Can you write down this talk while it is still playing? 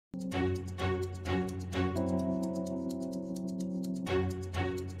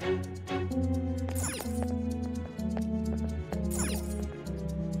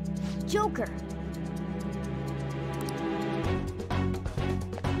Joker.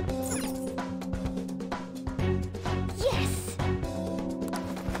 Yes!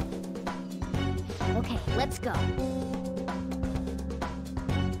 Okay, let's go.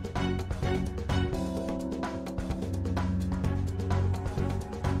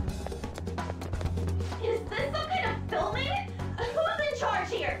 Is this some kind of filming? Who's in charge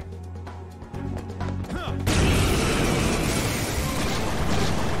here?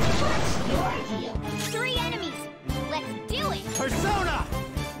 What's your deal? 3 enemies! Let's do it! Persona!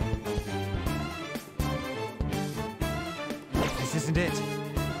 This isn't it.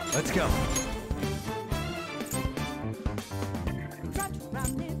 Let's go.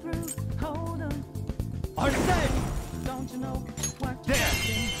 Arsene! There!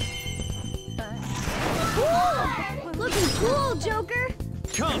 Cool! Looking cool, Joker!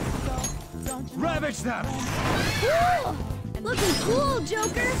 Come! Ravage them! Cool! Looking cool,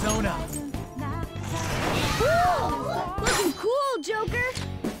 Joker! Persona! Cool! Looking cool, Joker!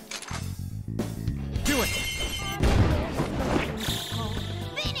 Do it!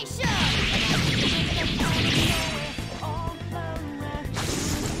 Finish him!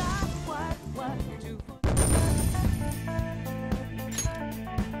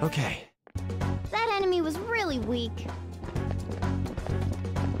 Okay. That enemy was really weak.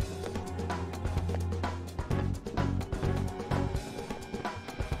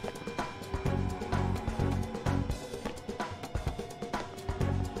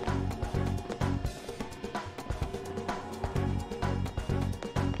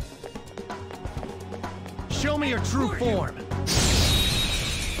 Show me your true form!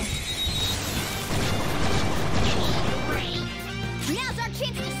 Now's our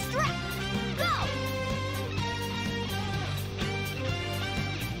chance to strike! Go!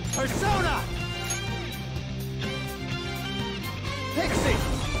 Persona! Pixie!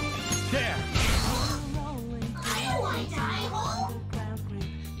 There! I want to die hole.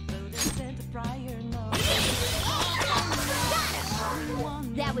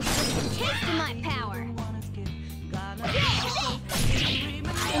 That was just a taste of my power.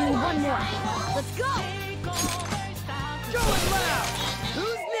 Only one more. Let's go! Going loud!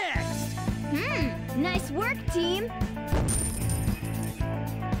 Who's next? Nice work, team.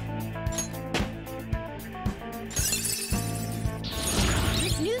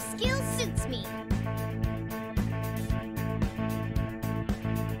 This new skill suits me.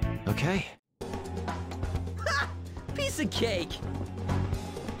 Okay. Ha! Piece of cake!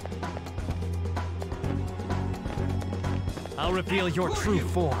 I'll reveal your true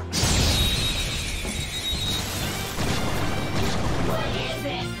form. What is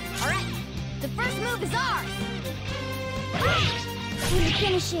this? All right, the first move is ours. When you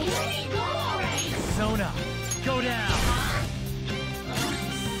finish it. Let me go already. Persona! Go down!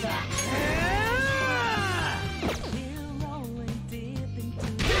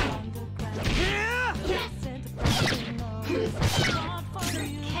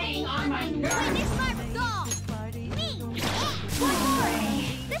 Getting on my nerves. Finish my resolve. Me. One more.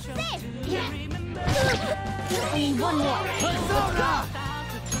 This is it. Only one more. Persona!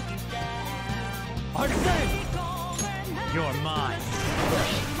 Arsene! You're mine.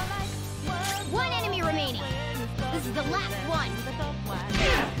 One enemy remaining. This is the last one.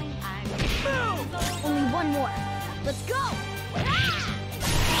 Only one more. Let's go.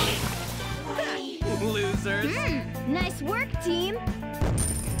 Losers! Nice work, team.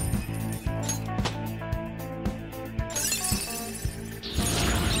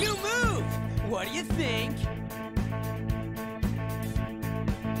 New move! What do you think?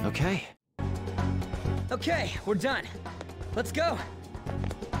 Okay. Okay, we're done. Let's go.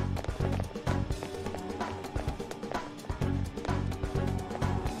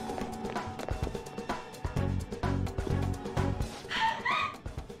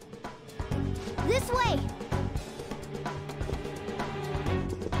 This way.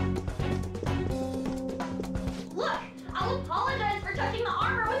 Look, I'll apologize for touching the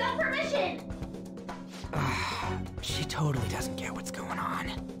armor without permission. She totally doesn't get what's going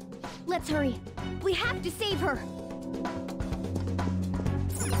on. Let's hurry. We have to save her.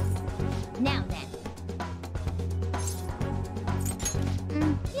 Now then.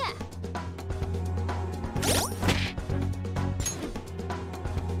 Yeah.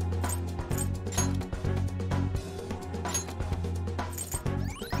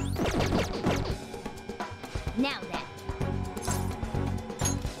 Now then.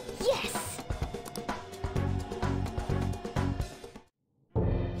 Yes!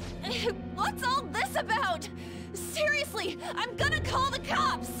 What's all this about? Seriously, I'm gonna call the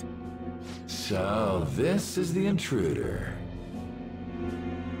cops! So, this is the intruder.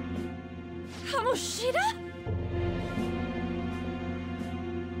 Kamoshida?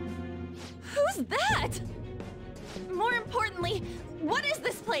 Who's that? More importantly, what is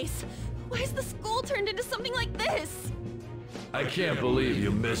this place? Why is the school turned into something like this? I can't believe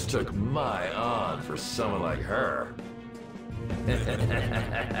you mistook my aunt for someone like her.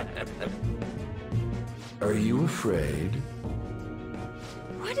 Are you afraid?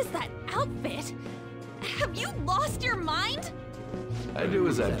 What is that outfit? Have you lost your mind? I do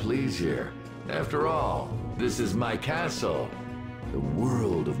as I please here. After all, this is my castle. The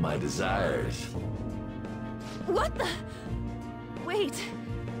world of my desires. What the? Wait,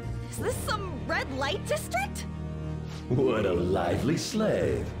 is this some red light district? What a lively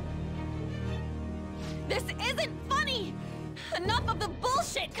slave. This isn't funny! Enough of the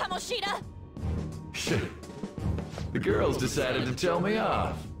bullshit, Kamoshida! The girls decided to tell me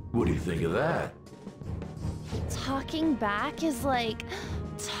off. What do you think of that? Talking back is like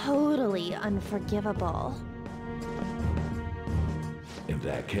totally unforgivable. In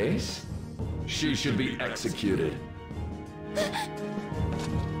that case, she should be executed.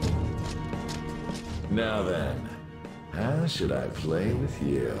 Now then, how should I play with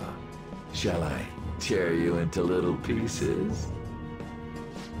you? Shall I tear you into little pieces?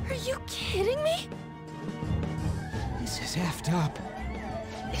 Are you kidding me? This is effed up.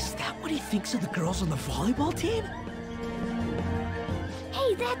 Is that what he thinks of the girls on the volleyball team?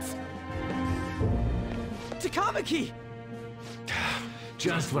 Hey, that's... Takamaki!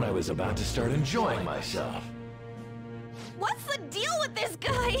 Just when I was about to start enjoying myself. What's the deal with this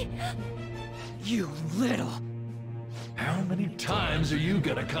guy? You little... How many times are you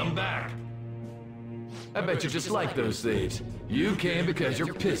gonna come back? I bet you just like those thieves. You came because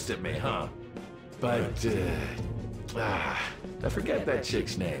you're pissed at me, huh? But, I forget that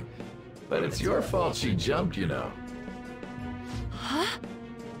chick's name. But it's your fault she jumped, you know. Huh?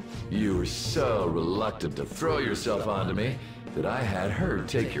 You were so reluctant to throw yourself onto me that I had her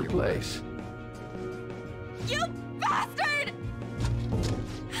take your place. You bastard!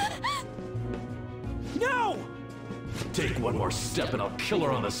 No! Take one more step and I'll kill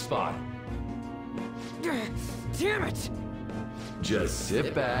her on the spot. Damn it! Just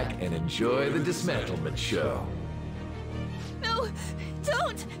sit back and enjoy the dismantlement show. No,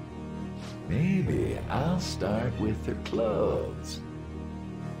 don't! Maybe I'll start with her clothes.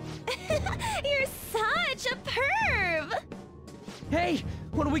 You're such a perv! Hey,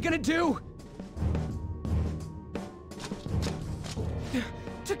 what are we gonna do?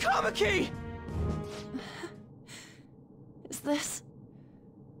 Takamaki! Is this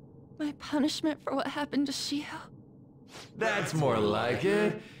my punishment for what happened to Shiho? That's more like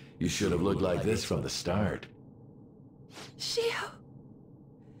it. You should have looked like this from the start. Shiho,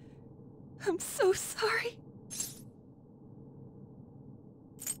 I'm so sorry.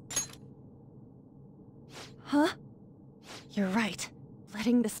 Huh? You're right.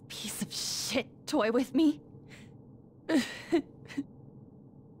 Letting this piece of shit toy with me?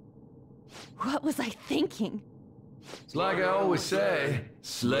 What was I thinking? It's like I always say,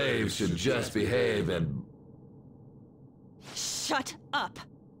 slaves should just behave and... Shut up!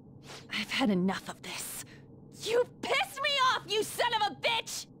 I've had enough of this. You pissed me off, you son of a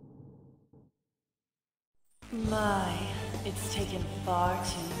bitch! My, it's taken far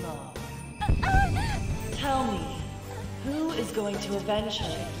too long. Tell me, who is going to avenge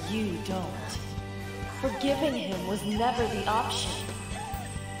her if you don't? Forgiving him was never the option.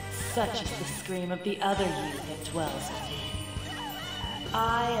 Such is the scream of the other you that dwells within.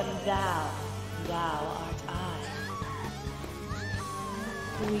 I am thou, thou art I.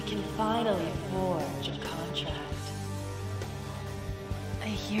 We can finally forge a contract. I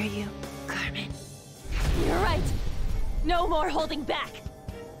hear you, Carmen. You're right! No more holding back!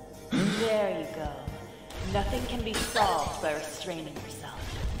 There you go. Nothing can be solved by restraining yourself.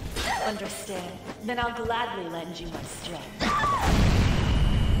 Understand? Then I'll gladly lend you my strength.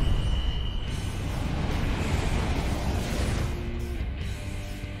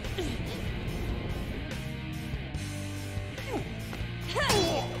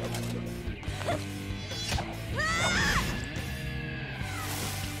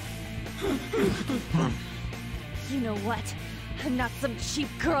 You know what? I'm not some cheap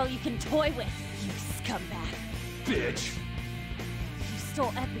girl you can toy with, you scumbag. Bitch! You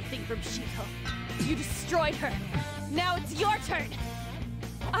stole everything from Shiho. You destroyed her. Now it's your turn.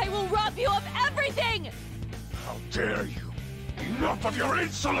 I will rob you of everything! How dare you! Enough of your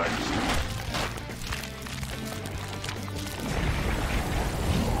insolence!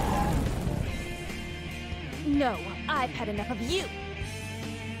 No, I've had enough of you.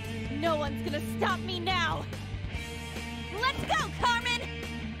 No one's gonna stop me now. Let's go, Carmen!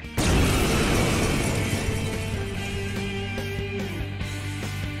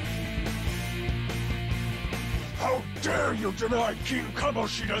 How dare you deny King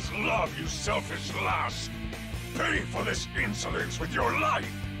Kamoshida's love, you selfish lass! Pay for this insolence with your life!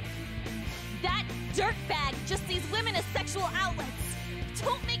 That dirtbag just sees women as sexual outlets.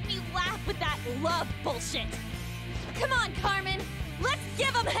 Don't make me laugh with that love bullshit. Come on, Carmen. Let's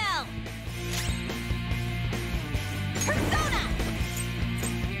give him hell! Persona!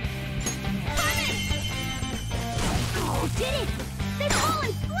 Carmen! Oh, did it! They've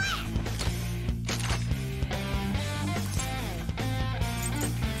fallen flat!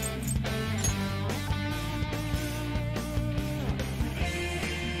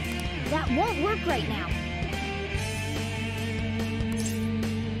 That won't work right now.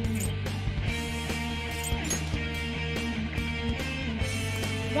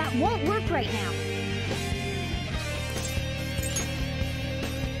 That won't work right now.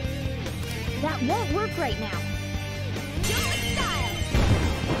 That won't work right now. Do it style!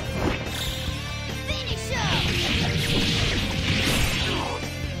 Finish him!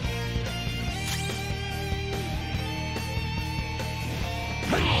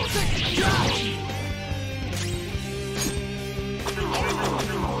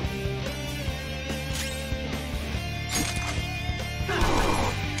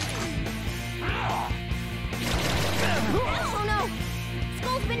 Oh no!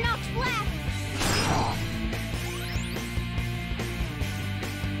 Skull's been knocked flat!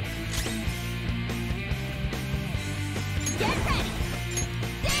 Get ready!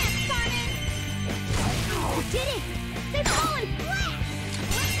 Dance, Carmen! Oh, did it! They've fallen flat!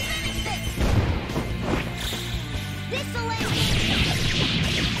 Let's finish this! This'll end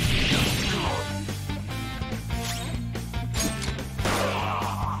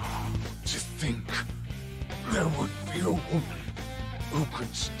To think there would be a woman who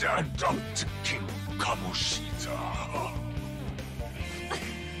could stand up to King Kamoshida.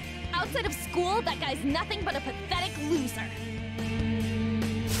 Outside of school, that guy's nothing but a pathetic loser.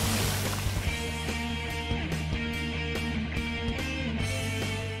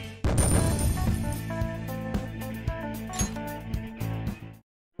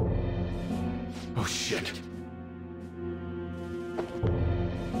 Oh shit.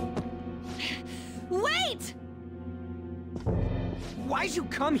 Wait! Why'd you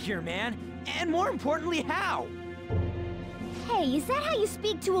come here, man? And more importantly, how? Hey, is that how you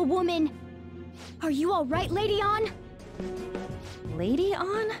speak to a woman? Are you all right, Lady On? Lady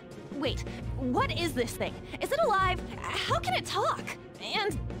On? Wait, what is this thing? Is it alive? How can it talk?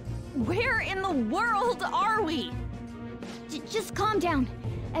 And where in the world are we? Just calm down.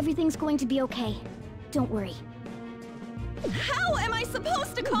 Everything's going to be okay. Don't worry. How am I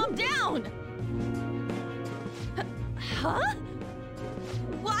supposed to calm down? Huh?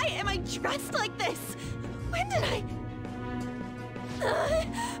 Why am I dressed like this? When did I...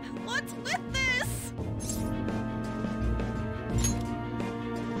 what's with this?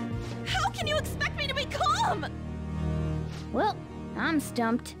 How can you expect me to be calm? Well, I'm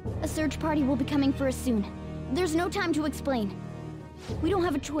stumped. A search party will be coming for us soon. There's no time to explain. We don't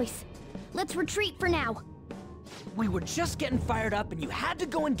have a choice. Let's retreat for now. We were just getting fired up and you had to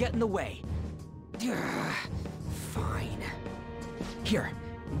go and get in the way. Fine. Here,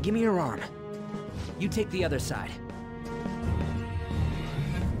 give me your arm. You take the other side.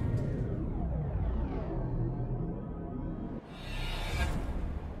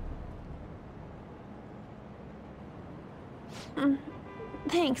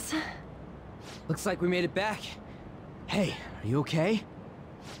 Thanks. Looks like we made it back. Hey, are you okay?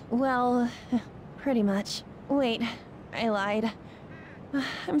 Well, pretty much. Wait, I lied.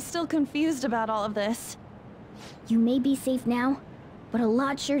 I'm still confused about all of this. You may be safe now, but a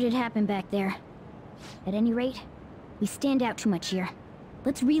lot sure did happen back there. At any rate, we stand out too much here.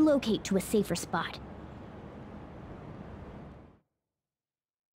 Let's relocate to a safer spot.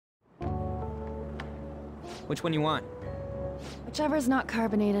 Which one you want? Whichever's not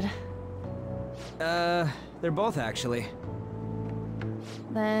carbonated. They're both actually.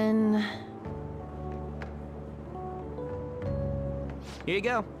 Then... Here you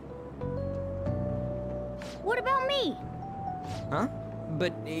go. What about me? Huh?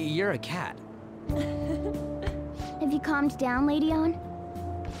 But you're a cat. Have you calmed down, Lady On?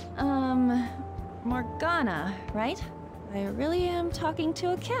 Morgana, right? I really am talking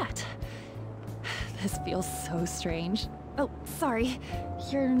to a cat. This feels so strange. Oh, sorry.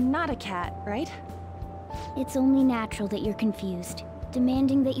 You're not a cat, right? It's only natural that you're confused.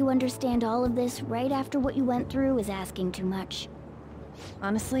 Demanding that you understand all of this right after what you went through is asking too much.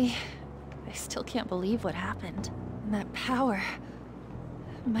 Honestly, I still can't believe what happened. And that power...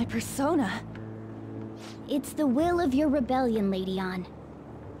 my persona... It's the will of your rebellion, Lady On.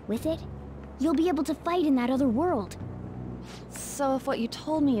 With it, You'll be able to fight in that other world. So if what you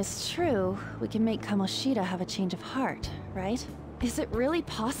told me is true, we can make Kamoshida have a change of heart, right? Is it really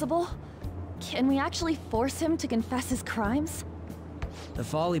possible? Can we actually force him to confess his crimes? The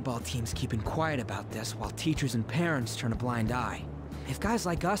volleyball team's keeping quiet about this while teachers and parents turn a blind eye. If guys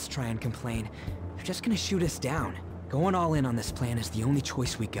like us try and complain, they're just gonna shoot us down. Going all in on this plan is the only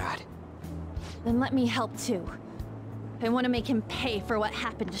choice we got. Then let me help too. I want to make him pay for what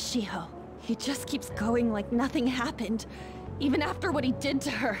happened to Shiho. He just keeps going like nothing happened, even after what he did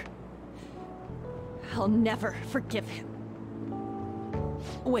to her. I'll never forgive him.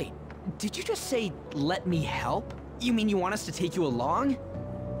 Wait, did you just say, let me help? You mean you want us to take you along?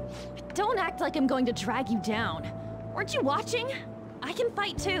 Don't act like I'm going to drag you down. Weren't you watching? I can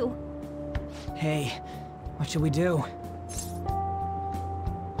fight too. Hey, what should we do?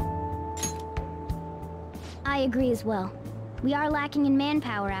 I agree as well. We are lacking in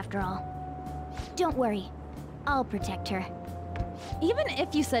manpower after all. Don't worry. I'll protect her. Even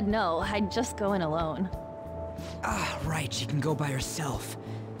if you said no, I'd just go in alone. Ah, right, she can go by herself.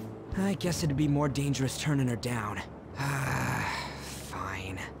 I guess it'd be more dangerous turning her down. Ah,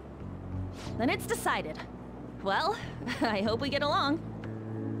 fine. Then it's decided. Well, I hope we get along.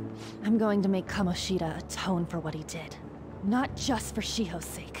 I'm going to make Kamoshida atone for what he did. Not just for Shiho's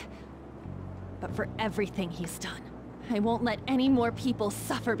sake, but for everything he's done. I won't let any more people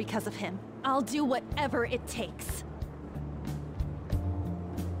suffer because of him. I'll do whatever it takes.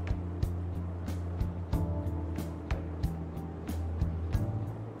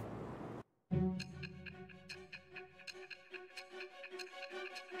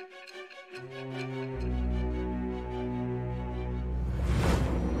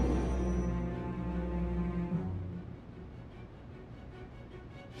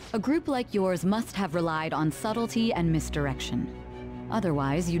 A group like yours must have relied on subtlety and misdirection.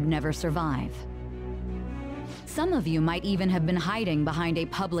 Otherwise, you'd never survive. Some of you might even have been hiding behind a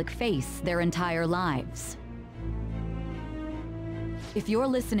public face their entire lives. If you're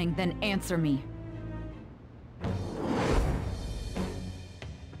listening, then answer me.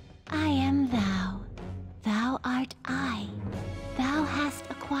 I am thou. Thou art I. Thou hast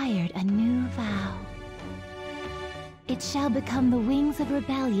acquired a new vow. It shall become the wings of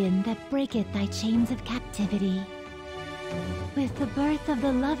rebellion that breaketh thy chains of captivity. With the birth of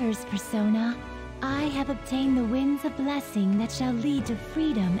the lover's persona, I have obtained the winds of blessing that shall lead to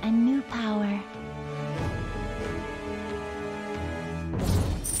freedom and new power.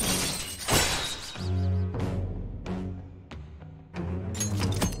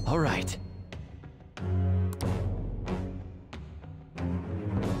 All right.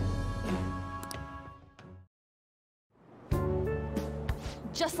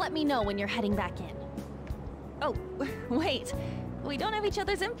 Just let me know when you're heading back in. Oh, wait. We don't have each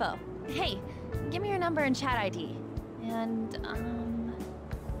other's info. Hey, give me your number and chat ID. And,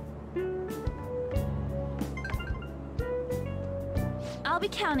 I'll be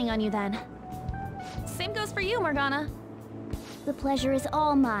counting on you then. Same goes for you, Morgana. The pleasure is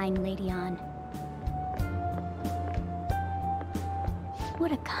all mine, Lady Ann.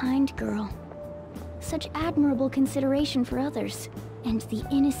 What a kind girl. Such admirable consideration for others. And the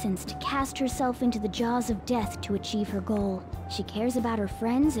innocence to cast herself into the jaws of death to achieve her goal. She cares about her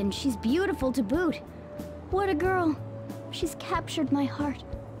friends, and she's beautiful to boot. What a girl. She's captured my heart.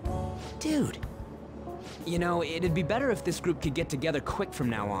 Dude. You know, it'd be better if this group could get together quick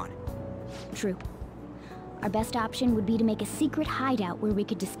from now on. True. Our best option would be to make a secret hideout where we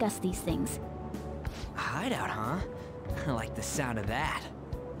could discuss these things. A hideout, huh? I like the sound of that.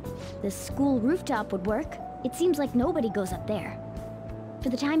 The school rooftop would work. It seems like nobody goes up there. For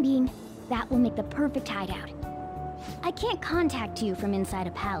the time being, that will make the perfect hideout. I can't contact you from inside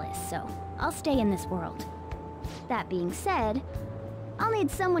a palace, so I'll stay in this world. That being said, I'll need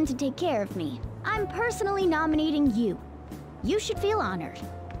someone to take care of me. I'm personally nominating you. You should feel honored.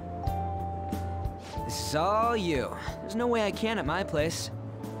 This is all you. There's no way I can at my place.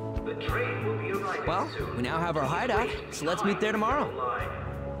 The train will be arriving well, soon. we now have our hideout, so let's meet there tomorrow.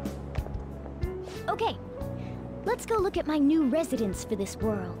 Okay. Let's go look at my new residence for this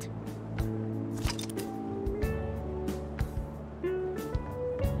world.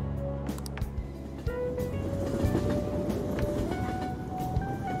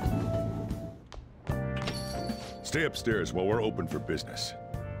 Stay upstairs while we're open for business.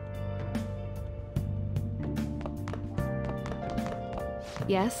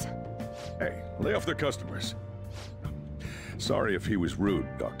 Yes? Hey, lay off the customers. Sorry if he was rude,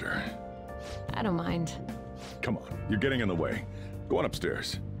 Doctor. I don't mind. Come on, you're getting in the way. Go on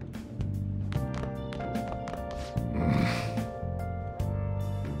upstairs.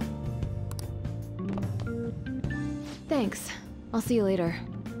 Thanks. I'll see you later.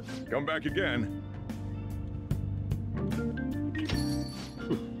 Come back again.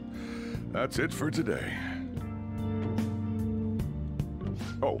 That's it for today.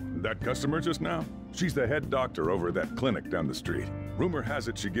 Oh, that customer just now? She's the head doctor over at that clinic down the street. Rumor has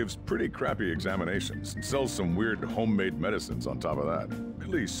it she gives pretty crappy examinations and sells some weird homemade medicines on top of that. At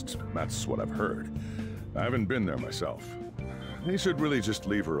least, that's what I've heard. I haven't been there myself. They should really just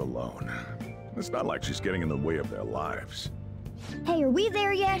leave her alone. It's not like she's getting in the way of their lives. Hey, are we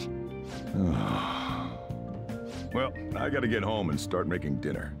there yet? Well, I gotta get home and start making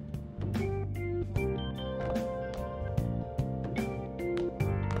dinner.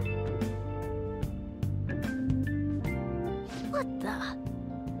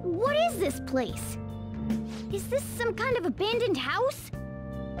 What is this place? Is this some kind of abandoned house?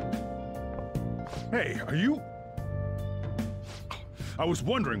 Hey, are you... I was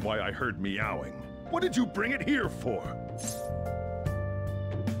wondering why I heard meowing. What did you bring it here for?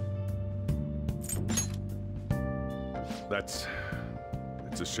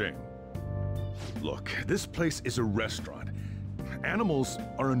 It's a shame. Look, this place is a restaurant. Animals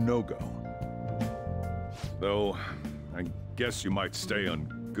are a no-go. Though, I guess you might stay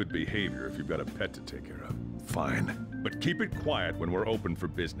on good behavior if you've got a pet to take care of. Fine. But keep it quiet when we're open for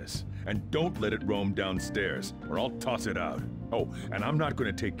business. And don't let it roam downstairs, or I'll toss it out. Oh, and I'm not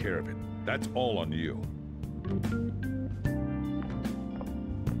gonna take care of it. That's all on you.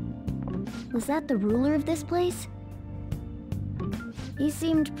 Was that the ruler of this place? He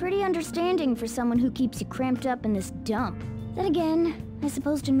seemed pretty understanding for someone who keeps you cramped up in this dump. Then again, I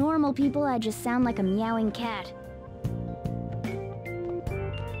suppose to normal people I just sound like a meowing cat.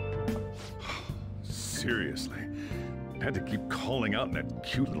 Seriously, had to keep calling out in that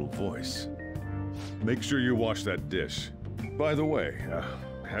cute little voice. Make sure you wash that dish. By the way,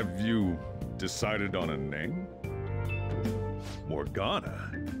 have you decided on a name?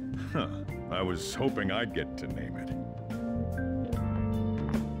 Morgana? Huh, I was hoping I'd get to name it.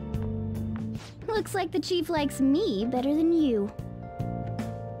 Looks like the chief likes me better than you.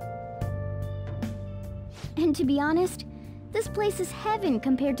 And to be honest, this place is heaven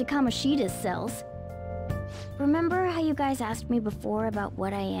compared to Kamoshida's cells. Remember how you guys asked me before about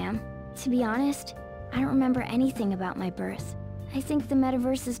what I am? To be honest, I don't remember anything about my birth. I think the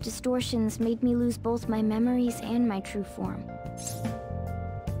metaverse's distortions made me lose both my memories and my true form.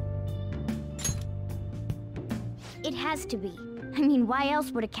 It has to be. I mean, why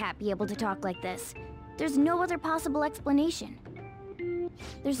else would a cat be able to talk like this? There's no other possible explanation.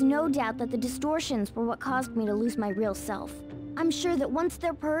 There's no doubt that the distortions were what caused me to lose my real self. I'm sure that once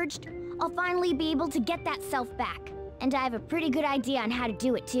they're purged, I'll finally be able to get that self back. And I have a pretty good idea on how to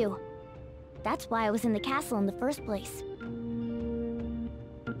do it, too. That's why I was in the castle in the first place.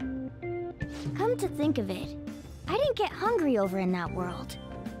 Come to think of it, I didn't get hungry over in that world.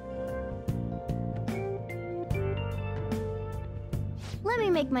 Let me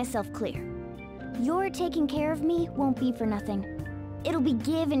make myself clear. Your taking care of me won't be for nothing. It'll be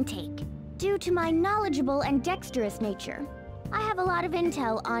give and take. Due to my knowledgeable and dexterous nature, I have a lot of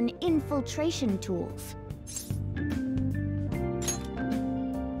intel on infiltration tools.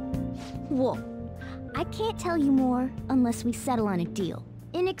 Whoa. I can't tell you more unless we settle on a deal.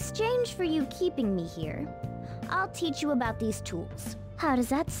 In exchange for you keeping me here, I'll teach you about these tools. How does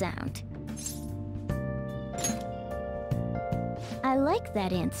that sound? I like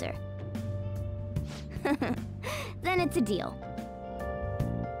that answer. Then it's a deal.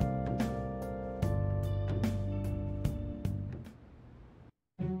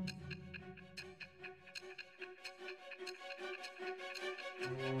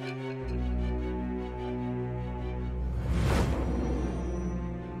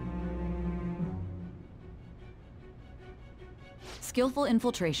 Skillful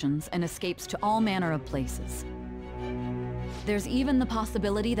infiltrations and escapes to all manner of places. There's even the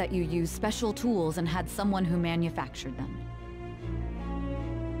possibility that you used special tools and had someone who manufactured them.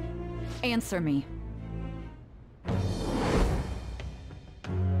 Answer me.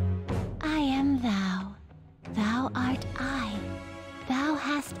 I am thou. Thou art I. Thou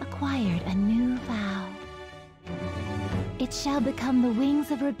hast acquired a new vow. It shall become the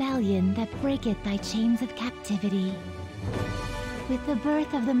wings of rebellion that breaketh thy chains of captivity. With the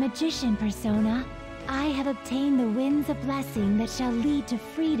birth of the magician persona, I have obtained the winds of blessing that shall lead to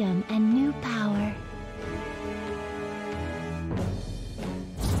freedom and new power.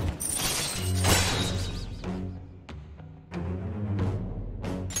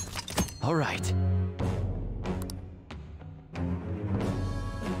 All right.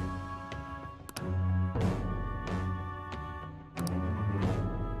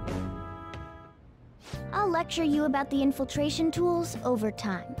 I'll lecture you about the infiltration tools over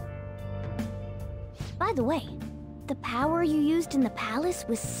time. By the way, the power you used in the palace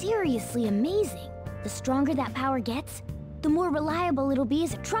was seriously amazing. The stronger that power gets, the more reliable it'll be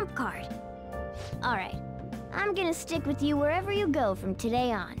as a trump card. Alright, I'm gonna stick with you wherever you go from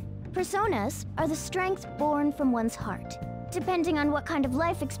today on. Personas are the strength born from one's heart. Depending on what kind of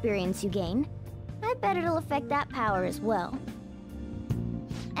life experience you gain, I bet it'll affect that power as well.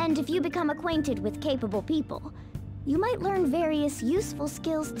 And if you become acquainted with capable people, you might learn various useful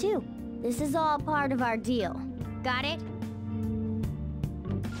skills too. This is all part of our deal. Got it?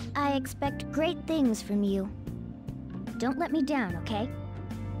 I expect great things from you. Don't let me down, okay?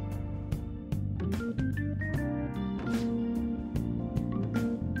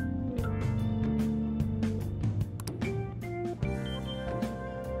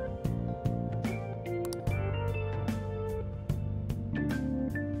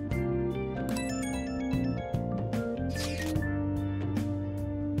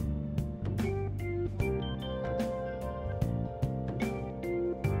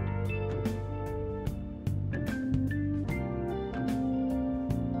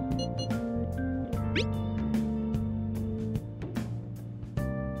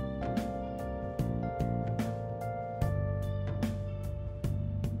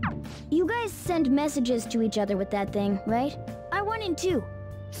 You guys send messages to each other with that thing, right? I want in too.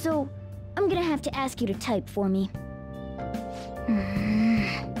 So, I'm gonna have to ask you to type for me.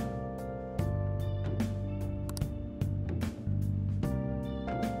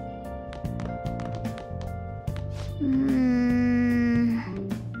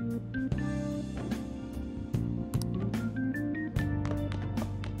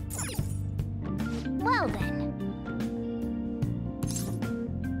 Well then.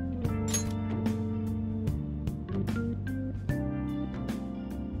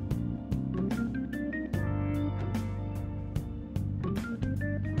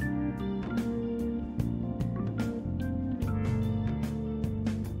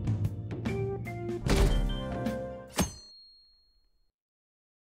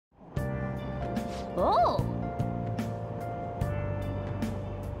 Oh!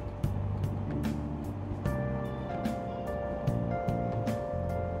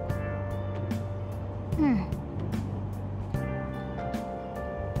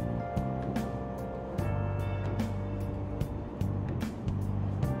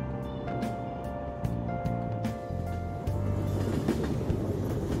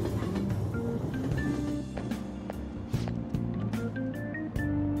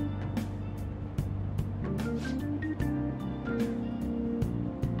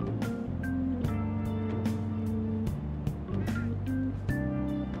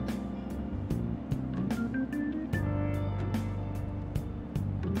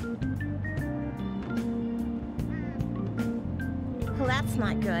 Well, that's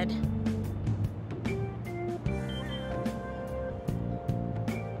not good.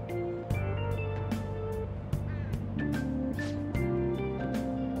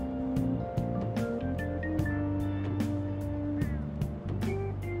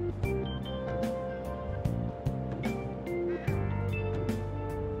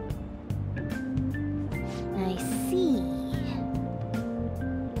 I see.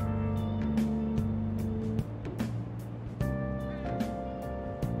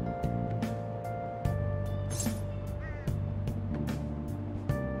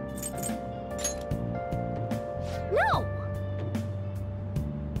 No!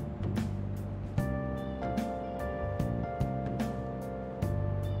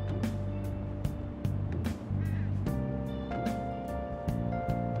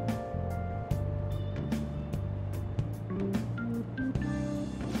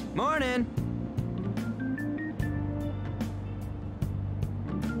 Morning!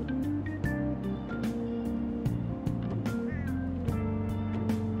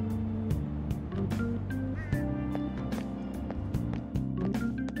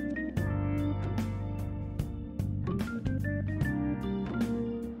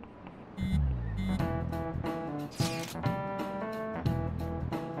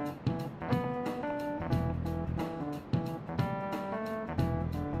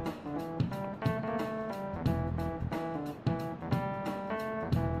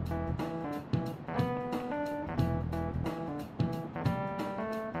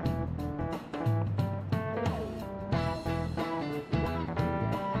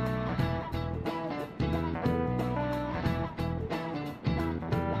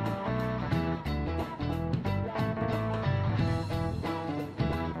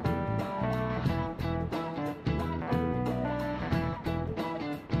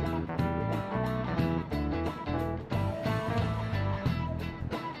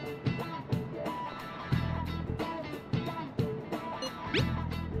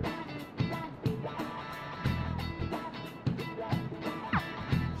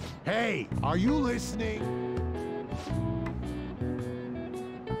 Hey, are you listening?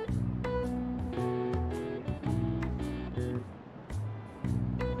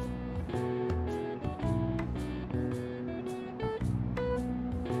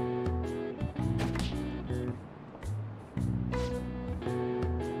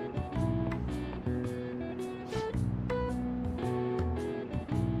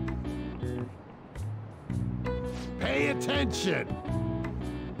 Pay attention!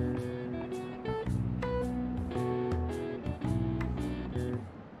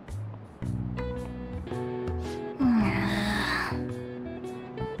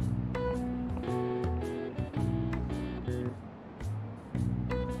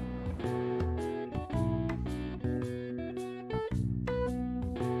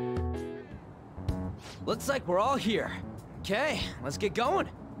 Looks like we're all here. Okay, let's get going.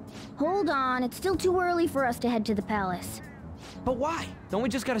 Hold on, it's still too early for us to head to the palace. But why? Don't we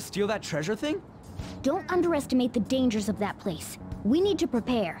just gotta steal that treasure thing? Don't underestimate the dangers of that place. We need to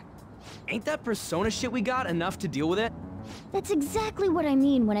prepare. Ain't that persona shit we got enough to deal with it? That's exactly what I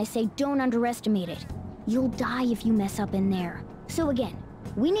mean when I say don't underestimate it. You'll die if you mess up in there. So again,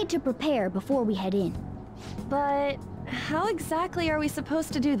 we need to prepare before we head in. But how exactly are we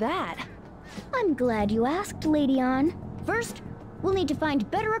supposed to do that? I'm glad you asked, Lady Ann. First, we'll need to find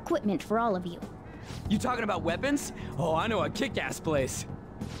better equipment for all of you. You talking about weapons? Oh, I know a kick-ass place.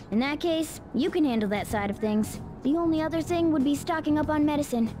 In that case, you can handle that side of things. The only other thing would be stocking up on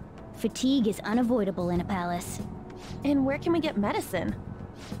medicine. Fatigue is unavoidable in a palace. And where can we get medicine?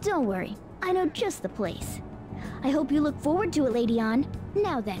 Don't worry, I know just the place. I hope you look forward to it, Lady Ann.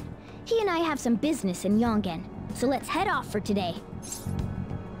 Now then, he and I have some business in Yongen, so let's head off for today.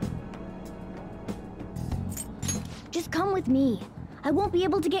 Just come with me. I won't be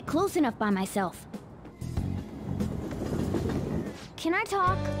able to get close enough by myself. Can I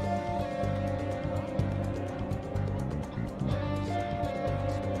talk?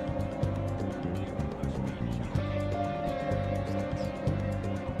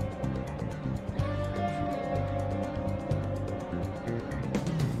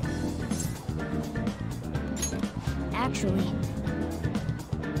 Actually,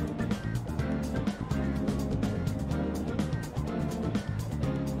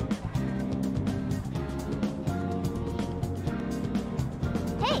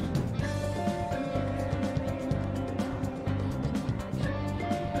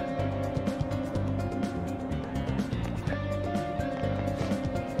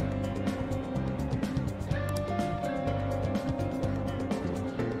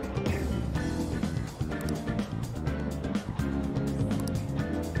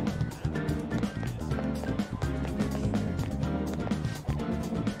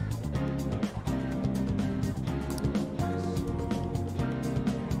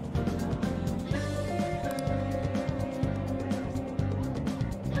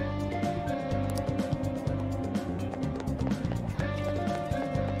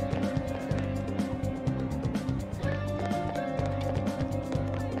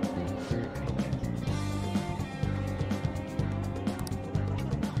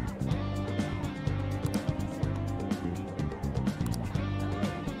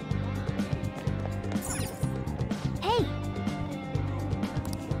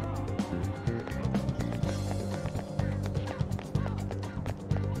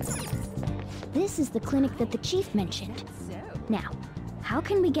 this is the clinic that the chief mentioned. Now, how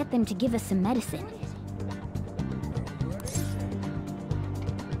can we get them to give us some medicine?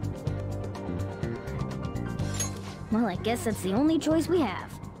 Well, I guess that's the only choice we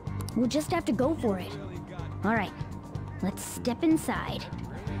have. We'll just have to go for it. All right, let's step inside.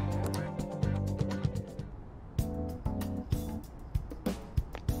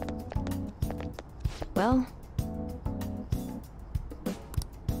 Well,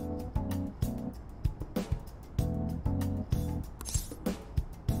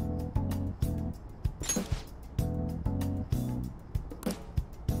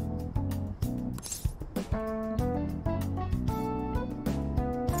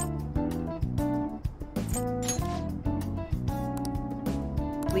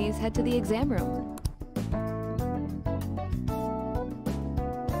 please head to the exam room.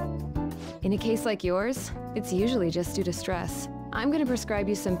 In a case like yours, it's usually just due to stress. I'm gonna prescribe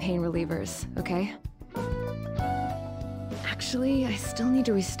you some pain relievers, okay? Actually, I still need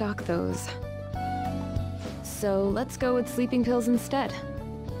to restock those. So let's go with sleeping pills instead.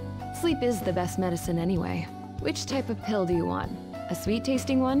 Sleep is the best medicine anyway. Which type of pill do you want? A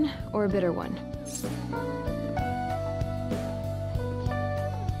sweet-tasting one or a bitter one?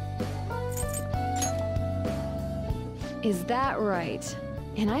 Is that right?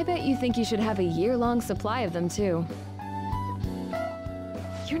 And I bet you think you should have a year-long supply of them, too.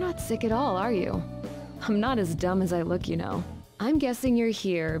 You're not sick at all, are you? I'm not as dumb as I look, you know. I'm guessing you're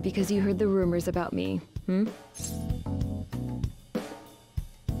here because you heard the rumors about me, hmm?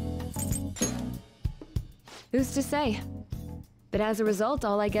 Who's to say? But as a result,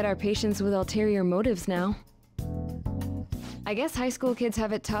 all I get are patients with ulterior motives now. I guess high school kids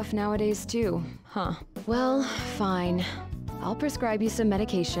have it tough nowadays too, huh? Well, fine. I'll prescribe you some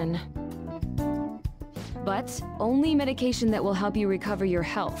medication. But only medication that will help you recover your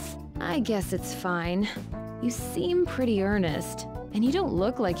health. I guess it's fine. You seem pretty earnest, and you don't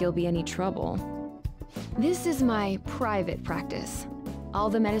look like you'll be any trouble. This is my private practice. All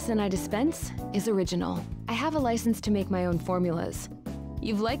the medicine I dispense is original. I have a license to make my own formulas.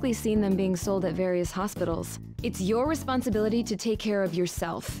 You've likely seen them being sold at various hospitals. It's your responsibility to take care of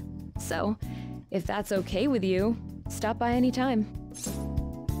yourself. So, if that's okay with you, stop by anytime.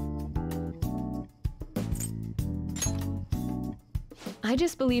 I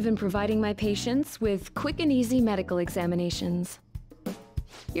just believe in providing my patients with quick and easy medical examinations.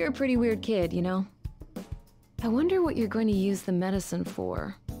 You're a pretty weird kid, you know? I wonder what you're going to use the medicine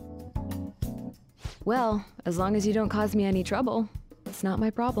for. Well, as long as you don't cause me any trouble, it's not my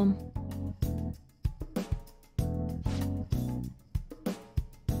problem.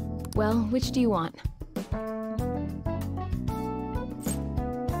 Well, which do you want?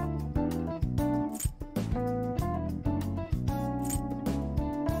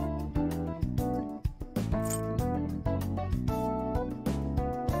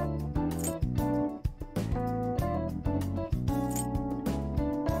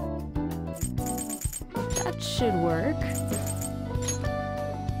 That should work.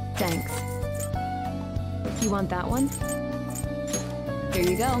 Thanks. You want that one? Here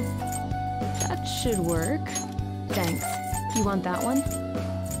you go. That should work. Thanks. You want that one?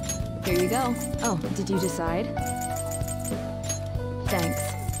 Here you go. Oh, did you decide? Thanks.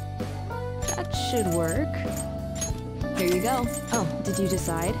 That should work. Here you go. Oh, did you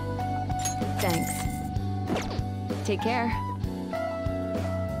decide? Thanks. Take care.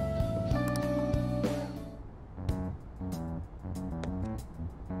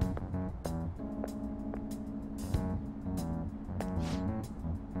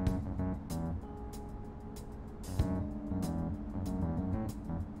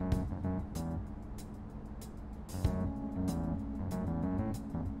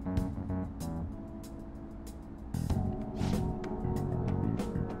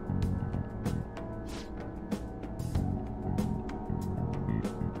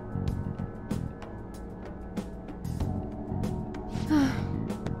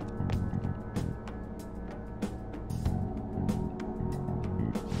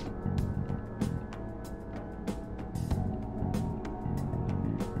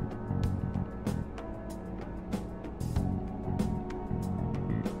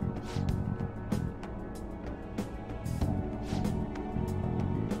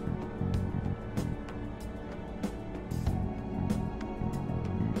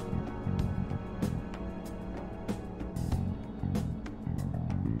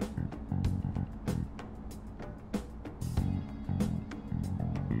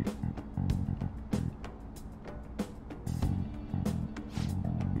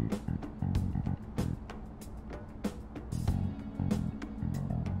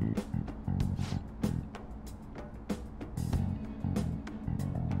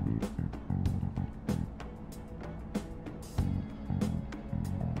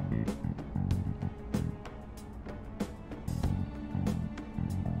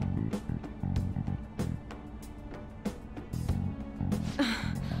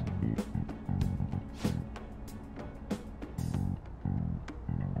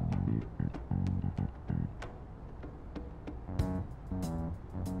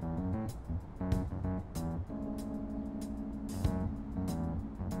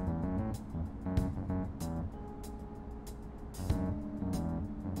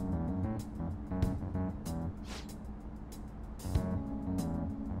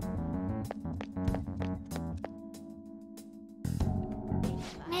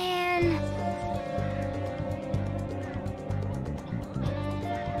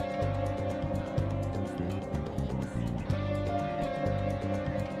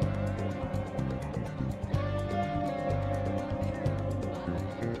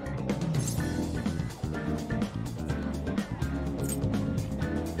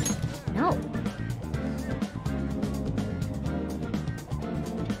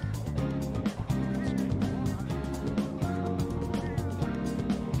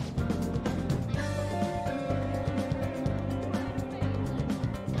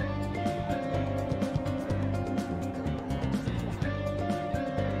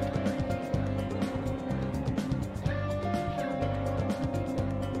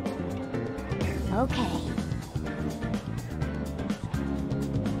 Okay.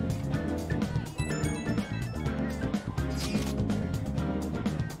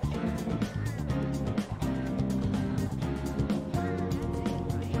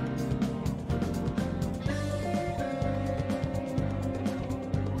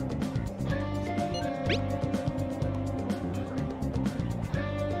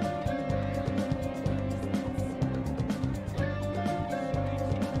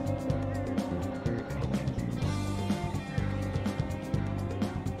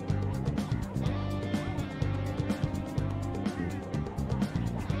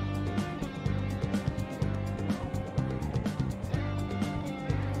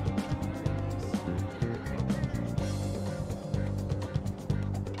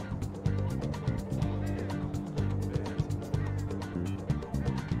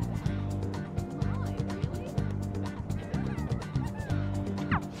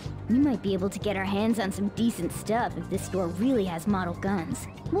 We might be able to get our hands on some decent stuff if this store really has model guns.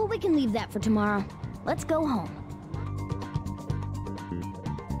 Well, we can leave that for tomorrow. Let's go home.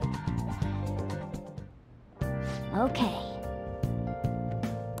 Okay.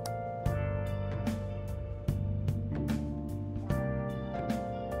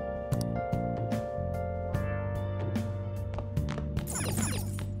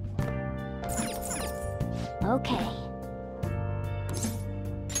 Okay.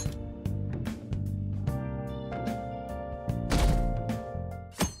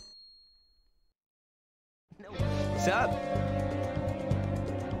 What's up?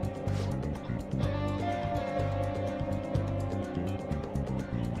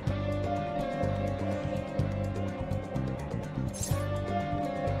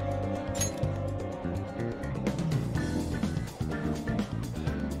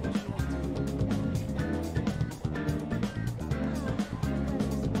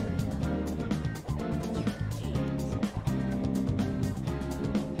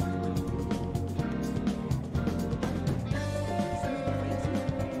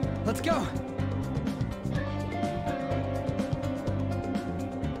 Let's go!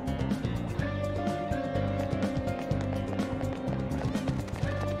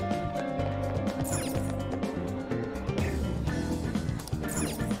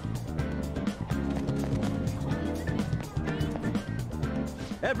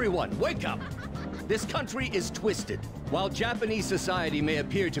 Everyone, wake up! This country is twisted. While Japanese society may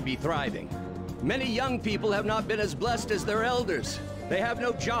appear to be thriving, many young people have not been as blessed as their elders. They have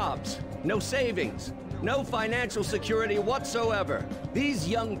no jobs, no savings, no financial security whatsoever. These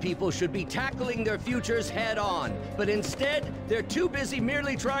young people should be tackling their futures head on, but instead, they're too busy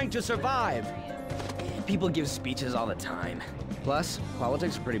merely trying to survive. People give speeches all the time. Plus,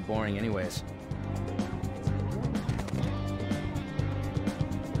 politics are pretty boring anyways.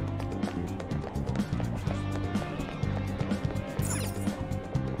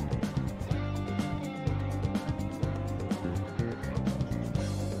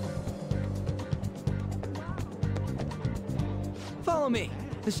 Follow me.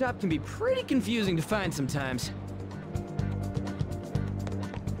 The shop can be pretty confusing to find sometimes.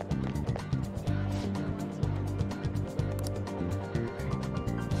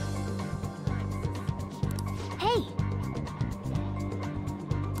 Hey!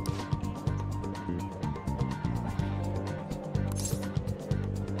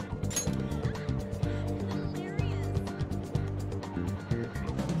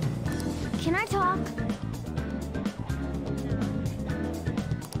 Can I talk?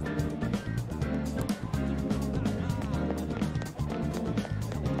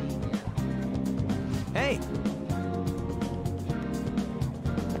 Hey!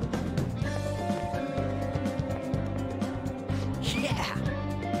 Yeah!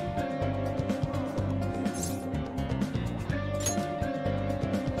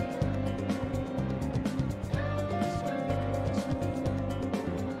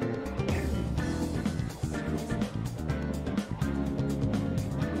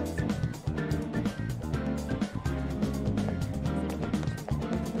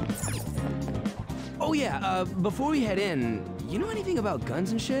 Oh yeah, before we head in, you know anything about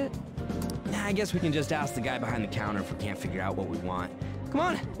guns and shit? Nah, I guess we can just ask the guy behind the counter if we can't figure out what we want. Come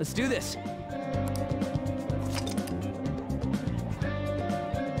on, let's do this.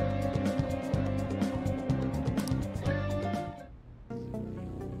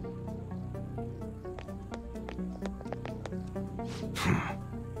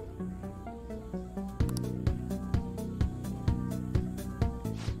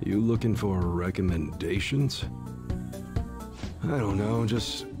 You looking for recommendations? I don't know,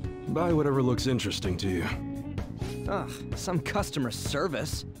 just buy whatever looks interesting to you. Ugh, some customer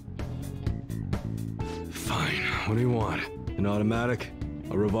service. What do you want? An automatic?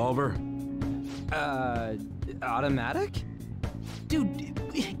 A revolver? Automatic? Dude,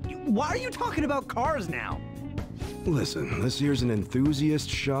 why are you talking about cars now? Listen, this here's an enthusiast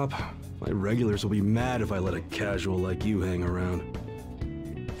shop. My regulars will be mad if I let a casual like you hang around.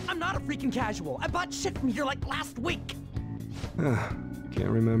 I'm not a freaking casual. I bought shit from here like last week. Can't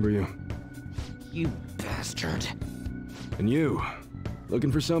remember you. You bastard. And you,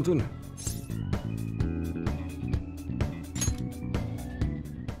 looking for something?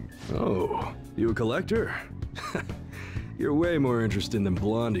 Oh, you a collector? You're way more interesting than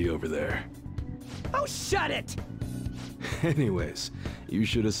Blondie over there. Oh, shut it! Anyways, you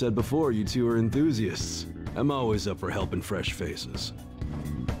should have said before you two are enthusiasts. I'm always up for helping fresh faces.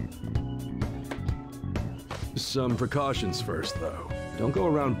 Some precautions first, though. Don't go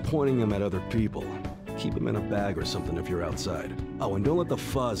around pointing them at other people. Keep them in a bag or something if you're outside. Oh, and don't let the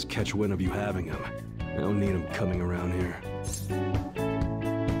fuzz catch wind of you having them. I don't need them coming around here.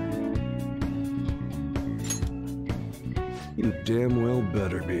 You damn well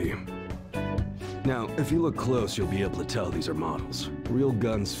better be. Now, if you look close, you'll be able to tell these are models. Real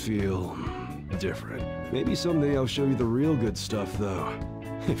guns feel different. Maybe someday I'll show you the real good stuff, though.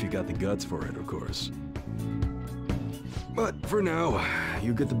 If you got the guts for it, of course. But for now,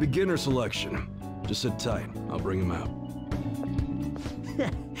 you get the beginner selection. Just sit tight. I'll bring him out.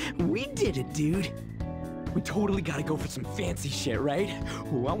 We did it, dude. We totally gotta go for some fancy shit, right?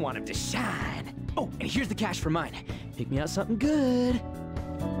 Ooh, I want him to shine. Oh, and here's the cash for mine. Pick me out something good.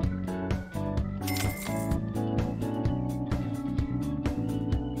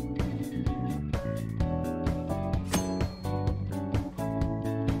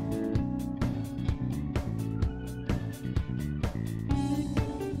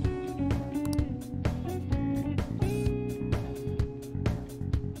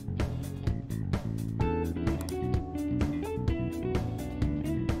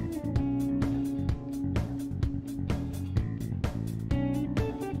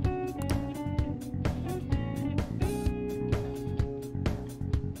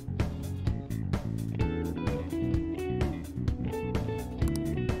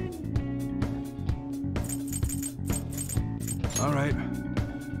 All right.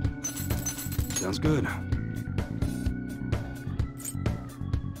 Sounds good.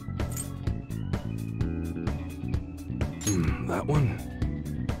 That one?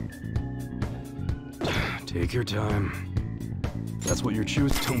 Take your time. That's what you're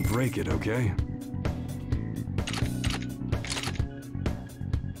choosing. Don't break it, okay?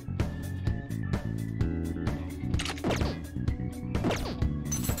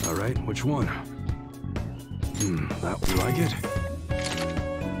 All right, which one? That you like it?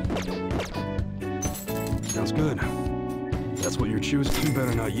 Sounds good. That's what you're choosing. You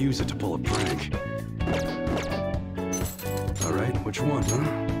better not use it to pull a prank. All right, which one, huh?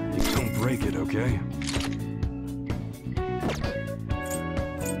 You don't break it, okay?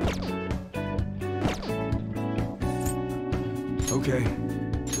 Okay,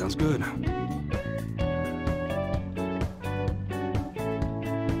 sounds good.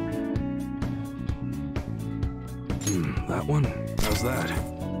 That one? How's that?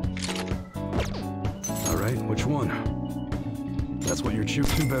 All right, which one? That's what you're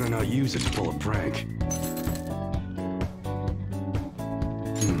choosing. You better not use it to pull a prank.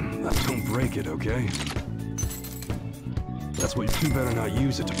 Don't break it, okay? That's what you better not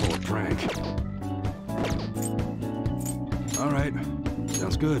use it to pull a prank. All right,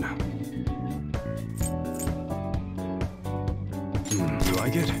 sounds good. You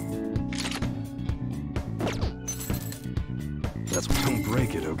like it? Don't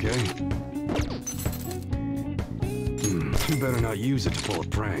break it, okay? You better not use it to pull a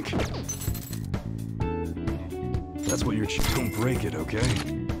prank. That's what you're don't break it, okay?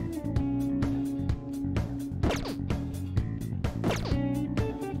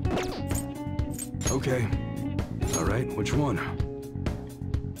 Okay. All right, which one?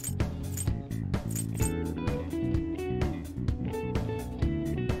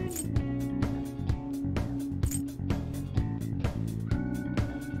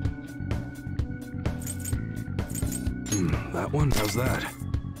 That one? How's that?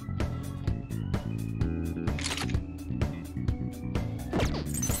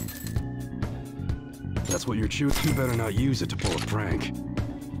 That's what you're choosing. You better not use it to pull a prank.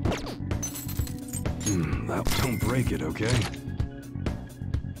 That don't break it, okay?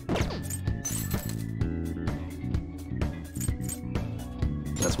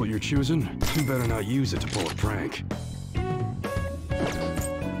 That's what you're choosing? You better not use it to pull a prank.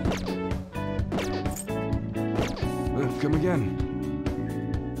 Come again.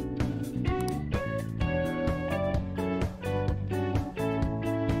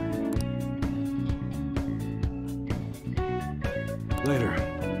 Later.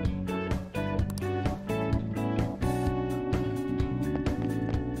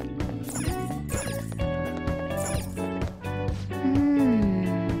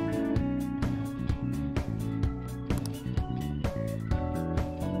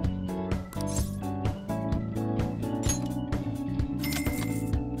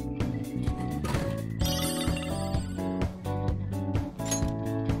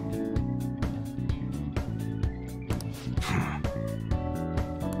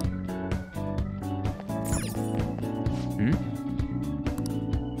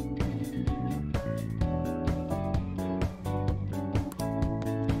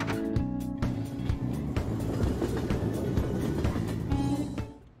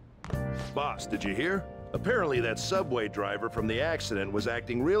 Boss, did you hear? Apparently that subway driver from the accident was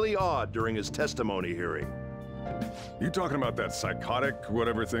acting really odd during his testimony hearing. You talking about that psychotic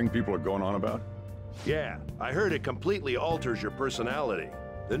whatever thing people are going on about? Yeah, I heard it completely alters your personality.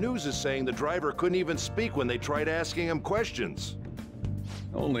 The news is saying the driver couldn't even speak when they tried asking him questions.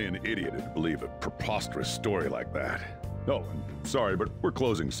 Only an idiot would believe a preposterous story like that. Oh, sorry, but we're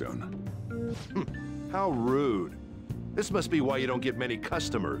closing soon. How rude. This must be why you don't get many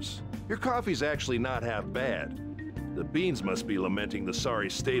customers. Your coffee's actually not half bad. The beans must be lamenting the sorry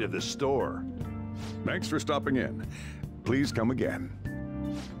state of this store. Thanks for stopping in. Please come again.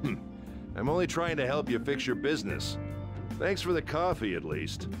 I'm only trying to help you fix your business. Thanks for the coffee, at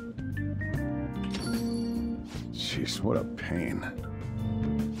least. Jeez, what a pain.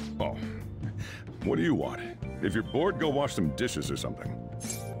 Oh, what do you want? If you're bored, go wash some dishes or something.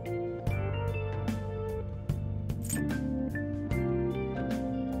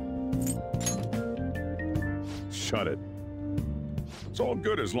 Shut it. It's all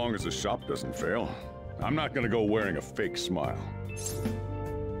good as long as the shop doesn't fail. I'm not gonna go wearing a fake smile.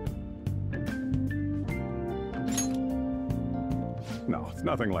 No, it's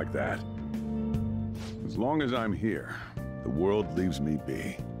nothing like that. As long as I'm here, the world leaves me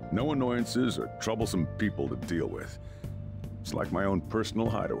be. No annoyances or troublesome people to deal with. It's like my own personal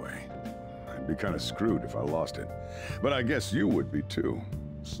hideaway. I'd be kind of screwed if I lost it. But I guess you would be too.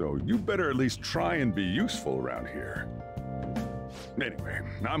 So you better at least try and be useful around here. Anyway,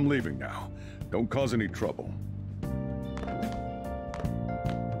 I'm leaving now. Don't cause any trouble.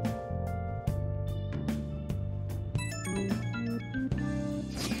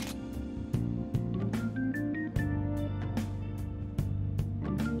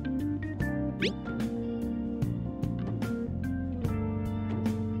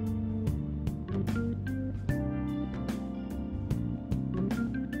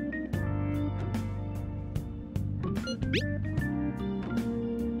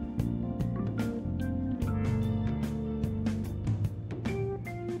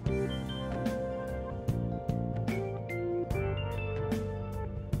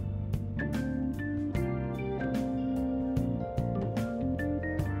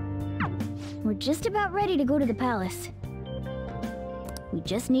 We're just about ready to go to the palace. We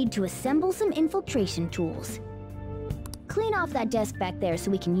just need to assemble some infiltration tools. Clean off that desk back there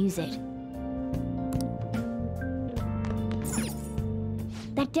so we can use it.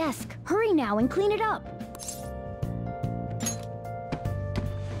 That desk! Hurry now and clean it up!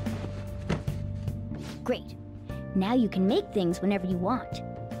 Great. Now you can make things whenever you want.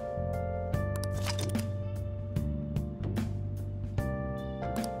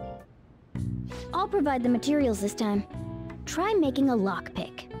 I'll provide the materials this time. Try making a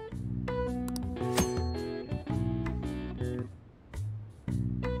lockpick.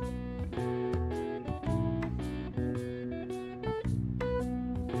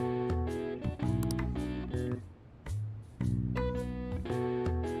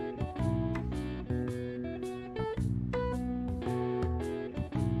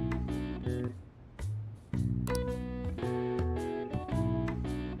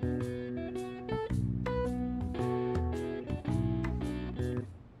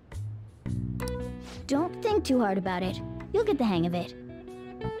 Don't think too hard about it. You'll get the hang of it.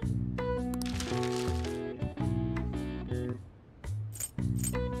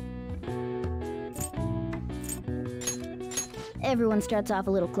 Everyone starts off a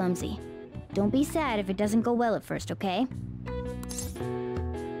little clumsy. Don't be sad if it doesn't go well at first, okay?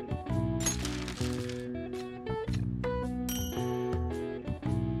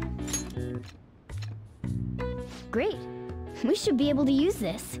 Great. We should be able to use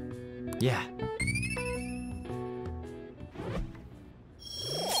this. Yeah.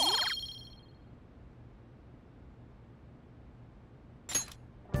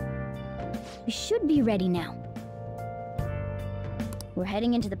 We should be ready now. We're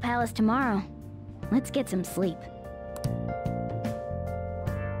heading into the palace tomorrow. Let's get some sleep.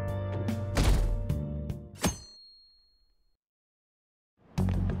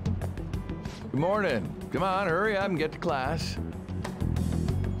 morning. Come on, hurry up and get to class.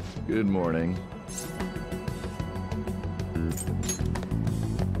 Good morning.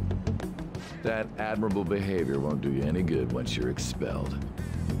 That admirable behavior won't do you any good once you're expelled.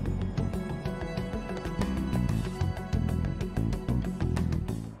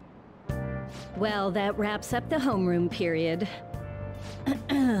 Well, that wraps up the homeroom period.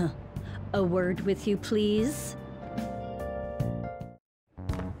 A word with you, please?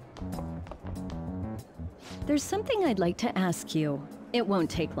 There's something I'd like to ask you. It won't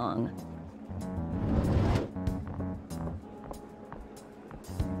take long.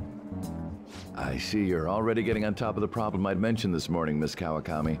 I see you're already getting on top of the problem I'd mentioned this morning, Miss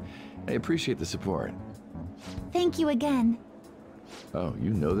Kawakami. I appreciate the support. Thank you again. Oh,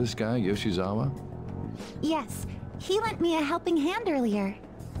 you know this guy, Yoshizawa? Yes, he lent me a helping hand earlier.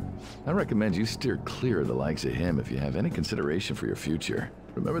 I recommend you steer clear of the likes of him if you have any consideration for your future.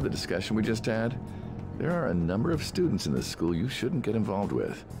 Remember the discussion we just had? There are a number of students in this school you shouldn't get involved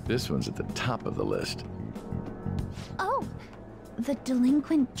with. This one's at the top of the list. Oh, the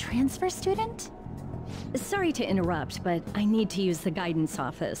delinquent transfer student? Sorry to interrupt, but I need to use the guidance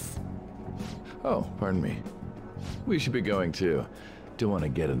office. Oh, pardon me. We should be going too. Don't want to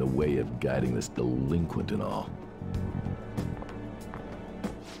get in the way of guiding this delinquent and all.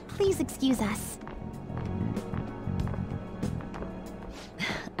 Please excuse us.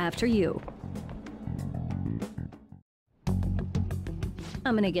 After you.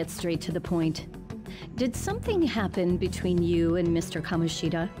 I'm gonna get straight to the point. Did something happen between you and Mr.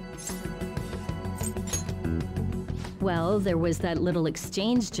 Kamoshida? Well, there was that little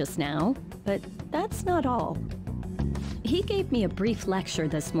exchange just now, but that's not all. He gave me a brief lecture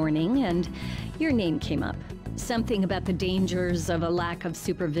this morning, and your name came up. Something about the dangers of a lack of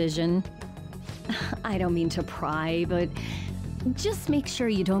supervision. I don't mean to pry, but just make sure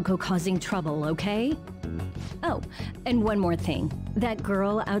you don't go causing trouble, okay? Oh, and one more thing. That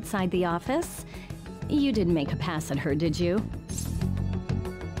girl outside the office, you didn't make a pass at her, did you?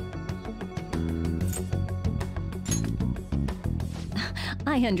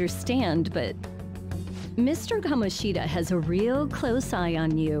 I understand, but Mr. Kamoshida has a real close eye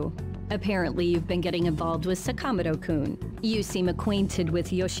on you. Apparently, you've been getting involved with Sakamoto-kun. You seem acquainted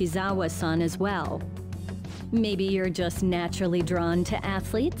with Yoshizawa-san as well. Maybe you're just naturally drawn to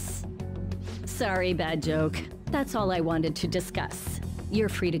athletes? Sorry, bad joke. That's all I wanted to discuss. You're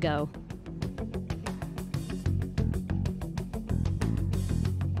free to go.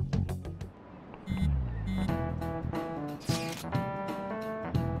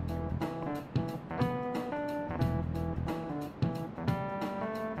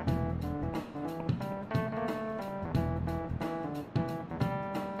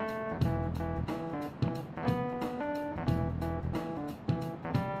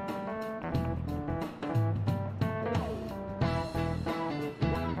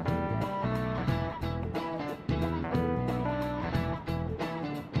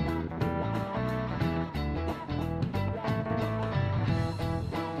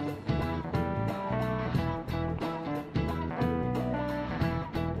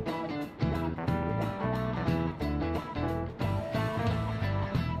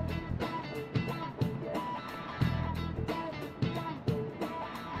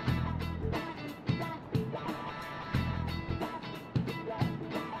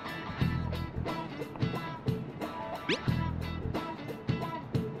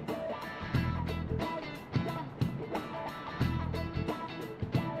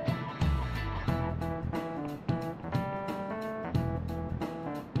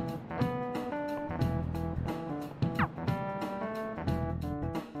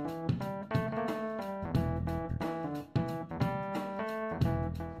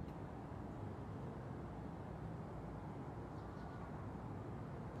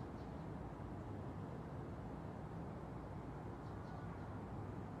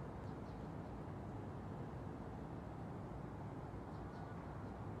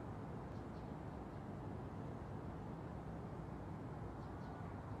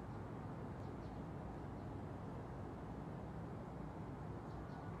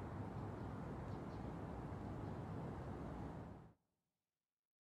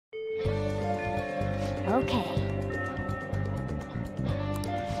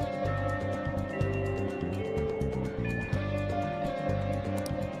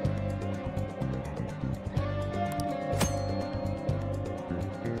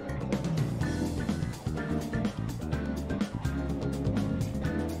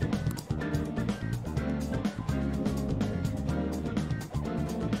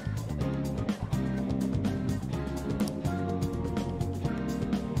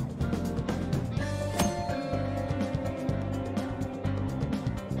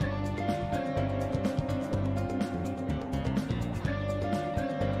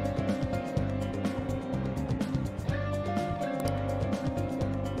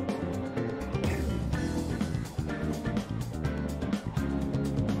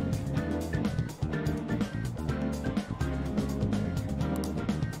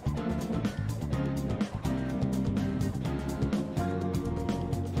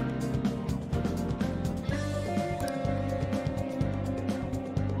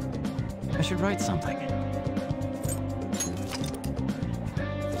 I should write something.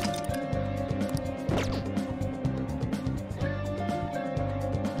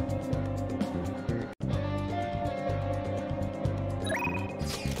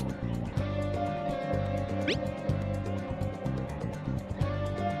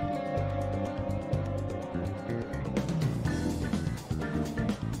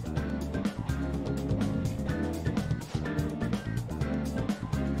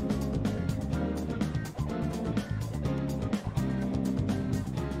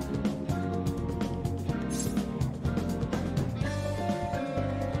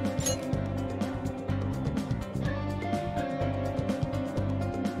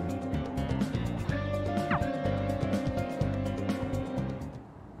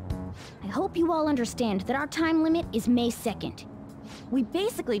 I hope you all understand that our time limit is May 2nd. We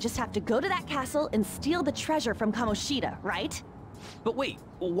basically just have to go to that castle and steal the treasure from Kamoshida, right? But wait,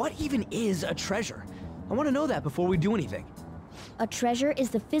 what even is a treasure? I want to know that before we do anything. A treasure is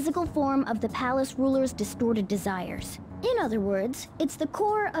the physical form of the palace ruler's distorted desires. In other words, it's the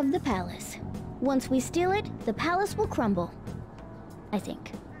core of the palace. Once we steal it, the palace will crumble. I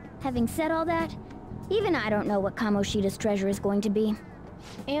think. Having said all that, even I don't know what Kamoshida's treasure is going to be.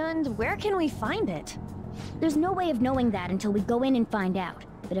 And where can we find it? There's no way of knowing that until we go in and find out.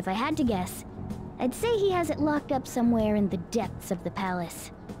 But if I had to guess, I'd say he has it locked up somewhere in the depths of the palace.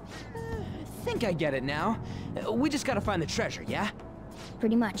 I think I get it now. We just gotta find the treasure, yeah?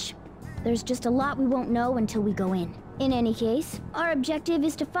 Pretty much. There's just a lot we won't know until we go in. In any case, our objective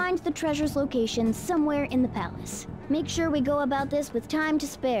is to find the treasure's location somewhere in the palace. Make sure we go about this with time to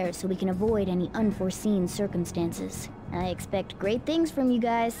spare so we can avoid any unforeseen circumstances. I expect great things from you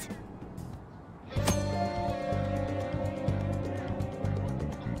guys.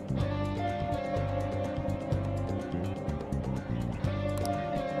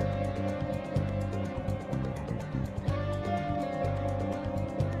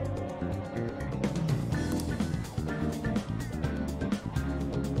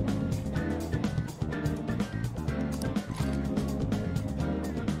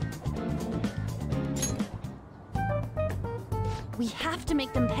 We have to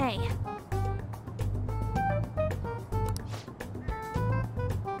make them pay.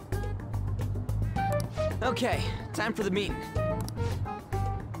 Okay, time for the meeting.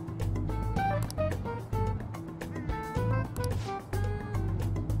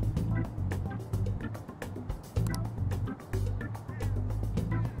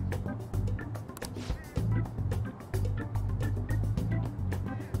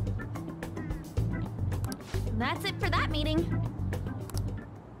 That's it for that meeting.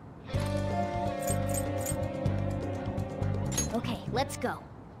 Okay, let's go.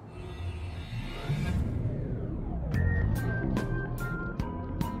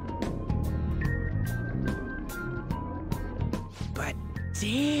 But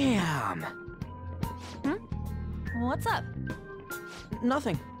damn! What's up?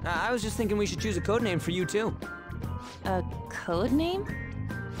 Nothing. I was just thinking we should choose a code name for you too. A code name?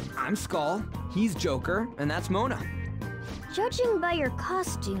 I'm Skull, he's Joker, and that's Mona. Judging by your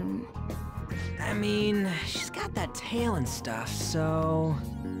costume... I mean, she's got that tail and stuff, so...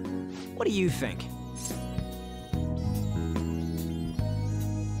 What do you think?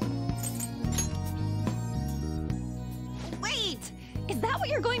 Wait! Is that what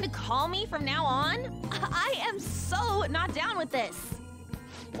you're going to call me from now on? I am so not down with this.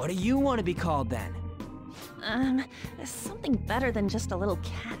 What do you want to be called then? Something better than just a little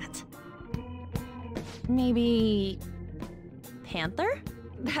cat. Maybe... Panther?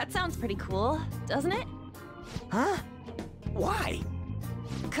 That sounds pretty cool, doesn't it? Huh? Why?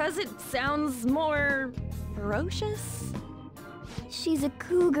 'Cause it sounds more... ferocious? She's a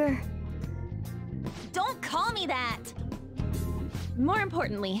cougar. Don't call me that! More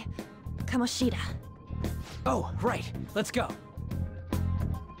importantly, Kamoshida. Oh, right. Let's go.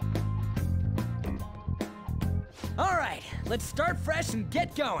 All right, let's start fresh and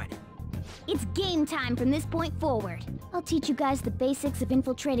get going. It's game time from this point forward. I'll teach you guys the basics of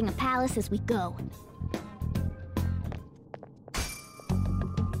infiltrating a palace as we go.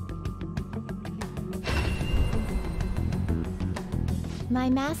 My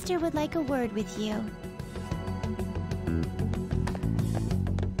master would like a word with you.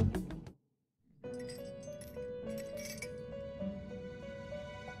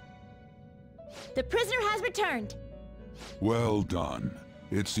 The prisoner has returned. Well done.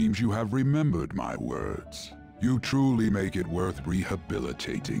 It seems you have remembered my words. You truly make it worth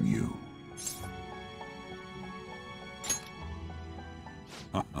rehabilitating you.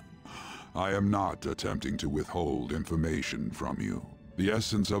 I am not attempting to withhold information from you. The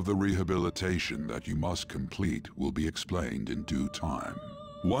essence of the rehabilitation that you must complete will be explained in due time.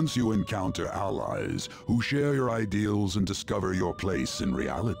 Once you encounter allies who share your ideals and discover your place in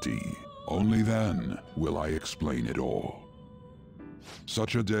reality, only then will I explain it all.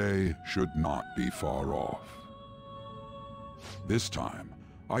 Such a day should not be far off. This time,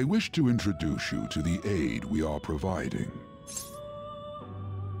 I wish to introduce you to the aid we are providing.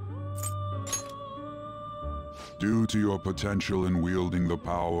 Due to your potential in wielding the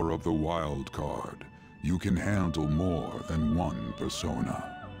power of the wild card, you can handle more than one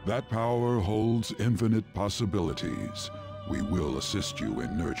persona. That power holds infinite possibilities. We will assist you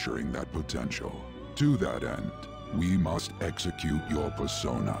in nurturing that potential. To that end, we must execute your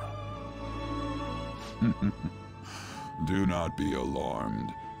persona. Do not be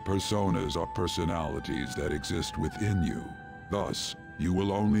alarmed. Personas are personalities that exist within you. Thus, you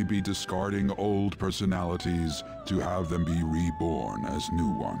will only be discarding old personalities to have them be reborn as new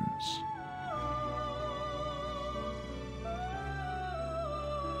ones.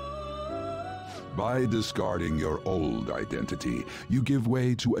 By discarding your old identity, you give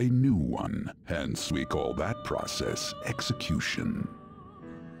way to a new one. Hence, we call that process execution.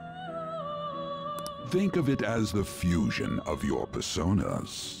 Think of it as the fusion of your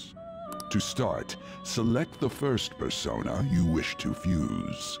personas. To start, select the first persona you wish to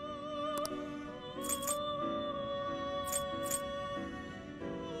fuse.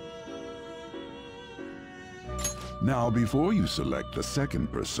 Now, before you select the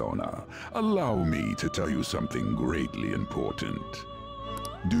second persona, allow me to tell you something greatly important.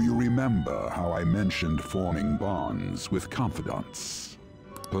 Do you remember how I mentioned forming bonds with confidants?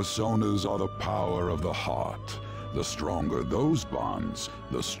 Personas are the power of the heart. The stronger those bonds,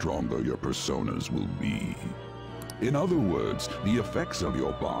 the stronger your personas will be. In other words, the effects of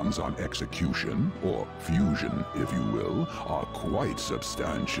your bonds on execution, or fusion if you will, are quite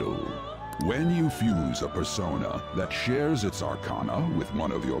substantial. When you fuse a persona that shares its arcana with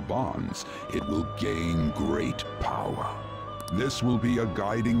one of your bonds, it will gain great power. This will be a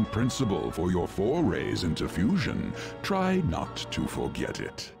guiding principle for your forays into fusion. Try not to forget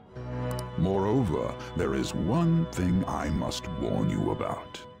it. Moreover, there is one thing I must warn you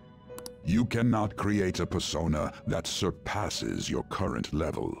about. You cannot create a persona that surpasses your current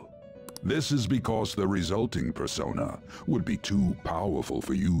level. This is because the resulting persona would be too powerful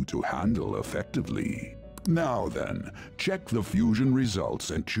for you to handle effectively. Now then, check the fusion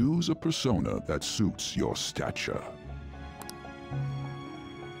results and choose a persona that suits your stature.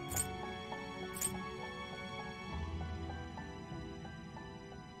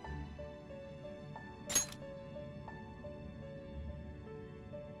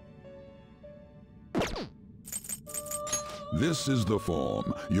 This is the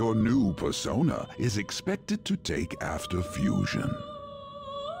form your new persona is expected to take after fusion.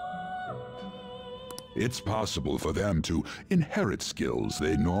 It's possible for them to inherit skills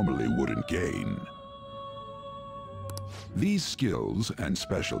they normally wouldn't gain. These skills and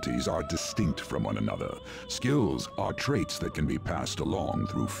specialties are distinct from one another. Skills are traits that can be passed along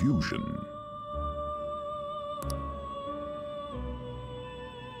through fusion.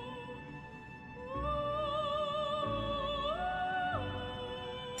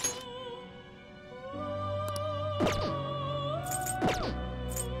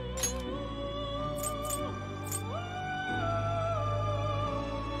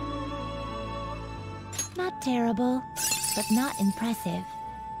 Not terrible, but not impressive.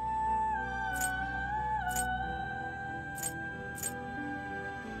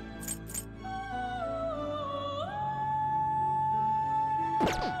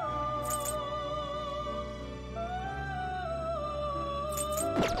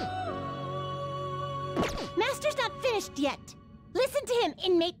 Master's not finished yet. Listen to him,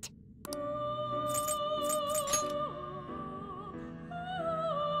 inmate.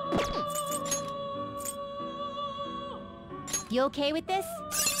 You okay with this?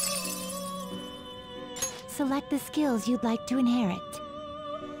 Select the skills you'd like to inherit.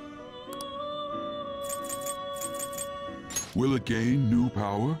 Will it gain new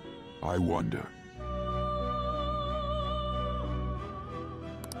power? I wonder.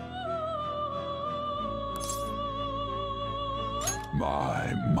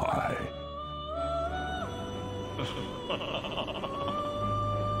 My.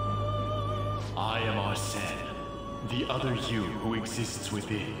 I am Arsene, the other you who exists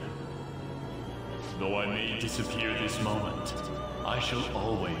within. Though I may disappear this moment, I shall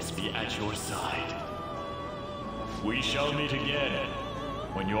always be at your side. We shall meet again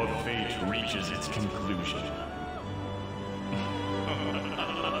when your fate reaches its conclusion.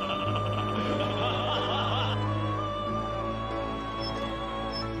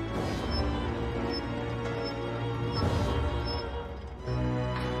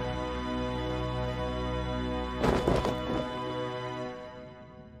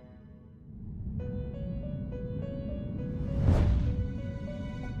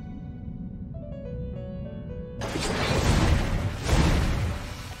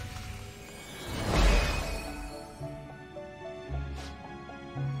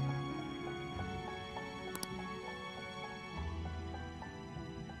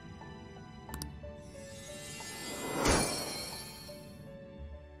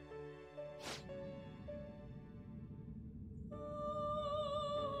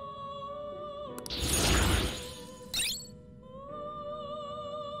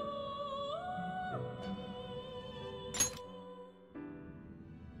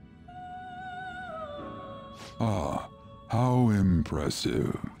 Ah, how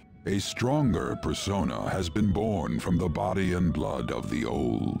impressive. A stronger persona has been born from the body and blood of the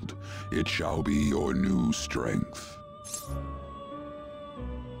old. It shall be your new strength.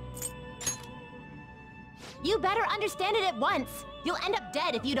 You better understand it at once. You'll end up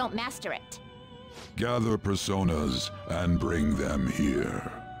dead if you don't master it. Gather personas and bring them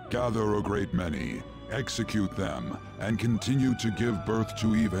here. Gather a great many, execute them, and continue to give birth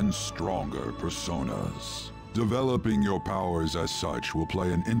to even stronger personas. Developing your powers as such will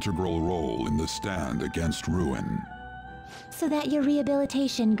play an integral role in the stand against ruin. So that your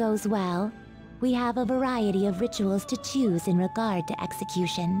rehabilitation goes well, we have a variety of rituals to choose in regard to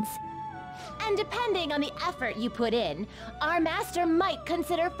executions. And depending on the effort you put in, our master might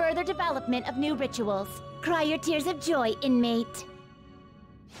consider further development of new rituals. Cry your tears of joy, inmate.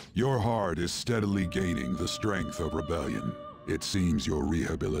 Your heart is steadily gaining the strength of rebellion. It seems your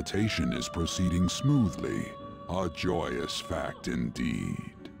rehabilitation is proceeding smoothly. A joyous fact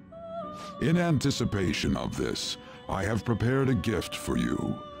indeed. In anticipation of this, I have prepared a gift for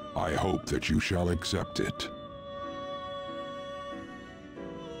you. I hope that you shall accept it.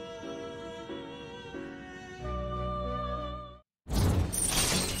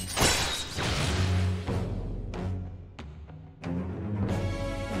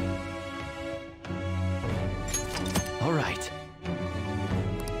 All right.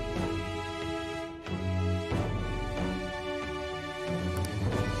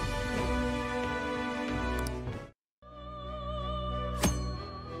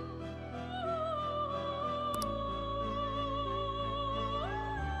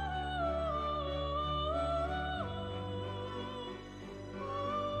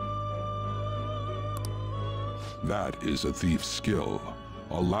 That is a thief's skill,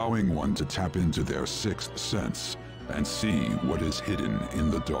 allowing one to tap into their sixth sense and see what is hidden in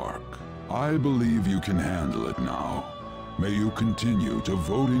the dark. I believe you can handle it now. May you continue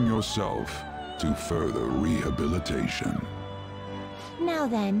devoting yourself to further rehabilitation. Now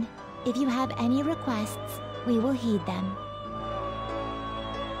then, if you have any requests, we will heed them.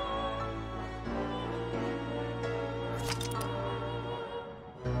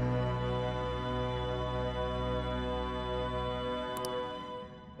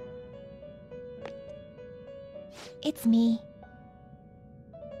 It's me.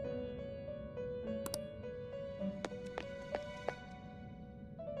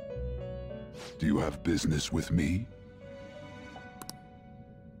 Do you have business with me?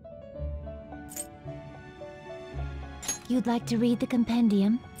 You'd like to read the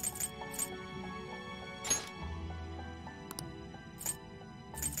compendium?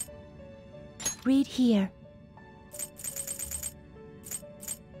 Read here.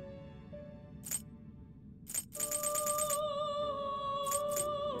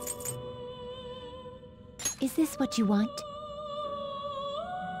 Is this what you want?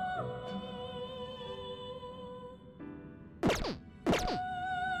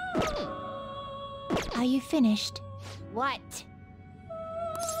 Are you finished? What?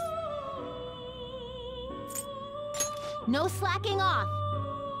 No slacking off!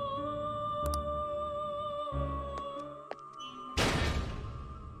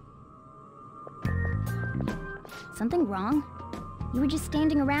 Something wrong? You were just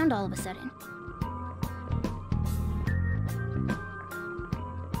standing around all of a sudden.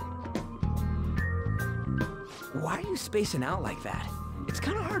 Why are you spacing out like that? It's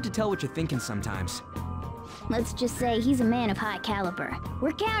kind of hard to tell what you're thinking sometimes. Let's just say he's a man of high caliber.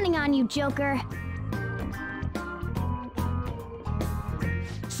 We're counting on you, Joker.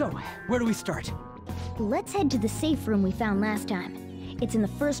 So, where do we start? Let's head to the safe room we found last time. It's in the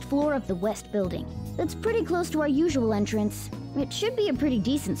first floor of the west building. That's pretty close to our usual entrance. It should be a pretty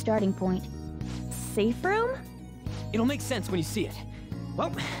decent starting point. Safe room? It'll make sense when you see it.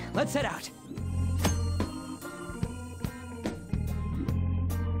 Well, let's head out.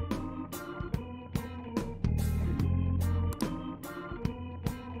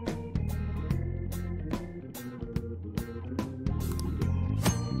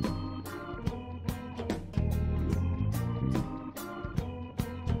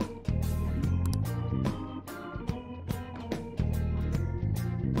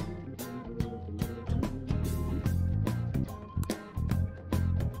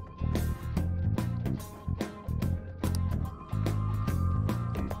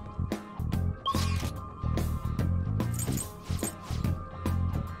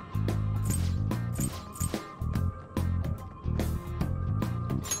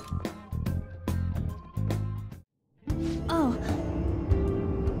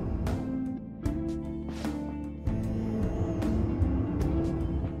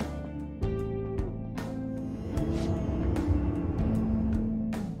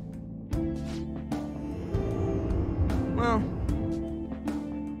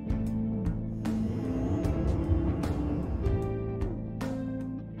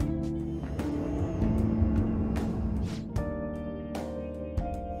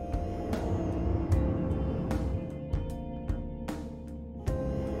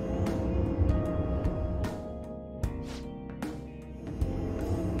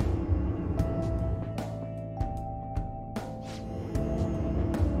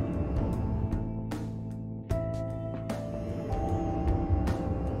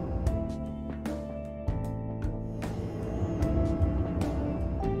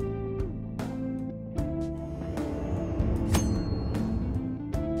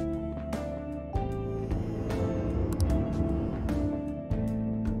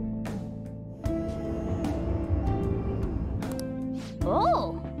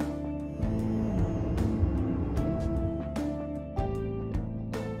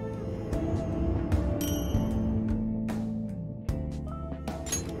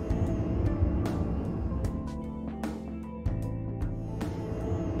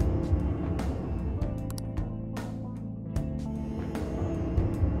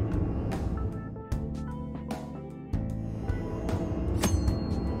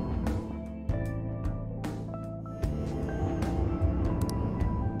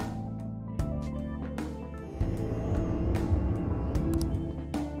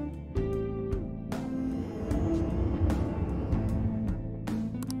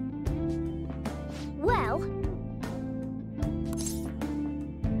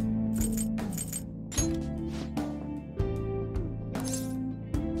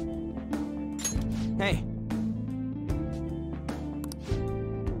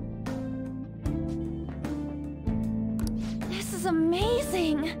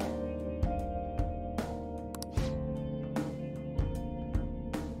 amazing!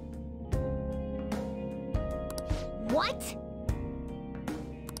 What?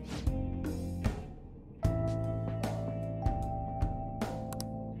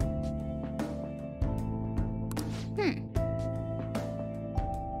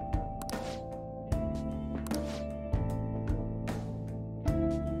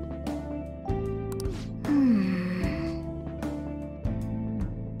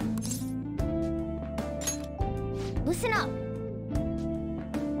 Listen up.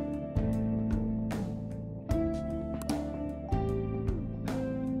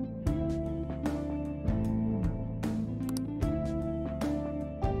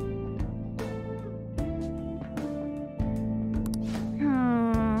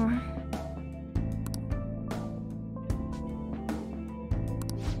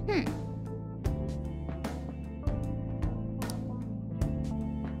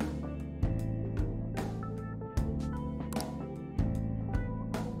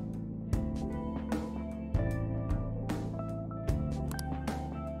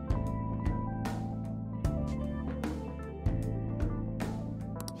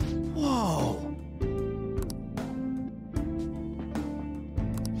 Whoa!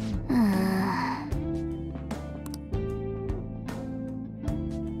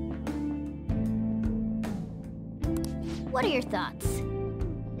 What are your thoughts?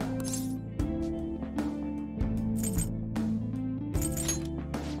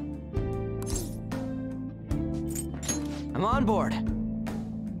 I'm on board.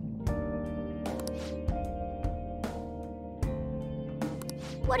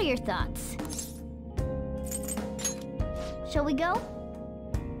 What are your thoughts? Shall we go?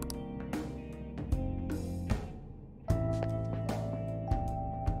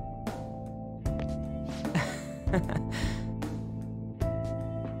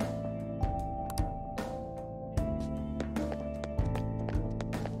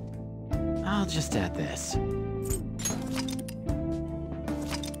 I'll just add this.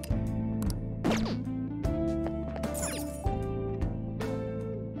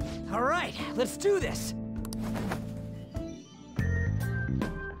 All right, let's do this.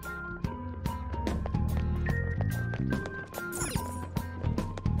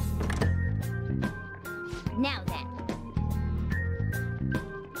 Now then.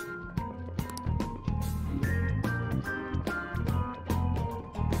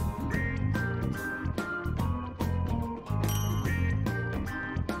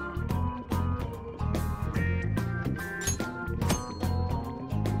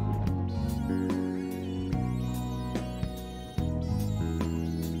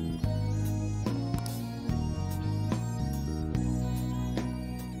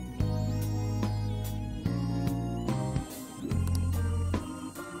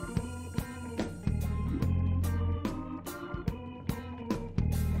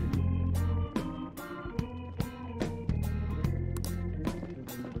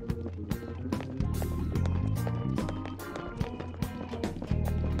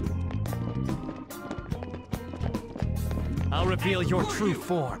 I'll reveal your true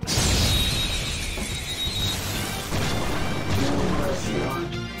form.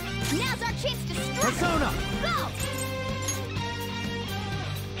 Now's our chance to strike! Persona! Go!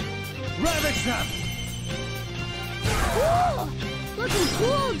 Ravage them! Cool! Looking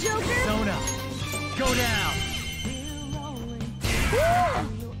cool, Joker! Persona! Go down! Cool!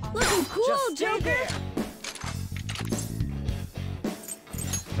 Looking cool, Just stay Joker! there.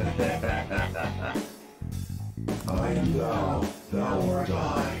 I am thou, thou art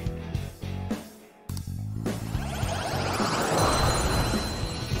I.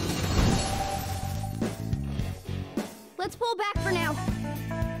 Let's pull back for now.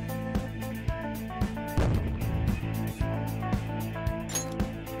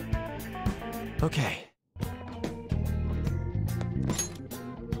 Okay.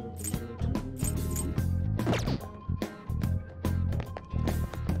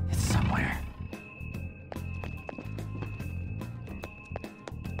 It's somewhere.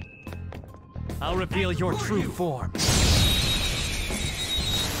 I'll reveal your true form.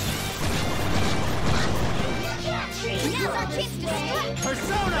 Now's our chance to strike!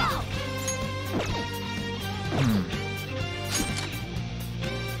 Persona!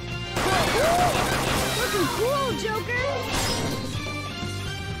 Looking cool, Joker!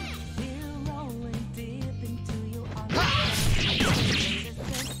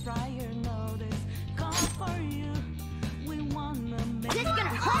 This gonna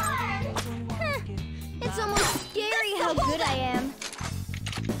hurt! It's almost scary how good I am.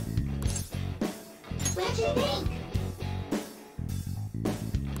 What you think?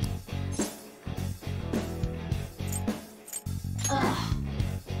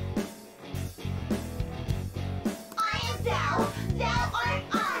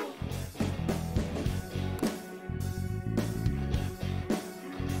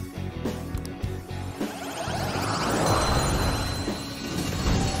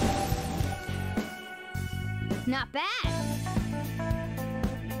 Not bad.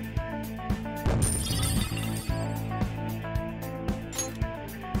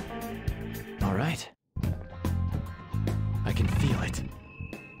 All right. I can feel it.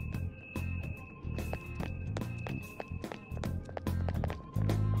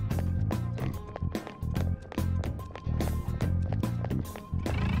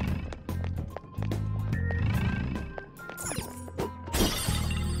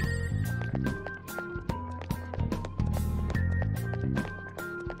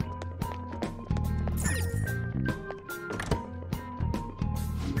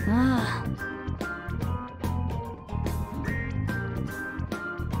 Ah.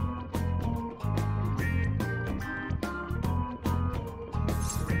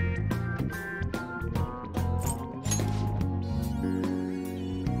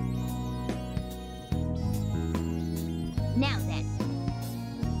 Now then.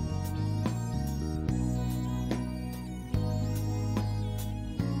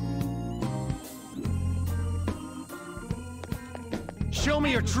 Show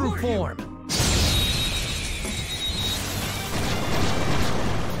me your true form!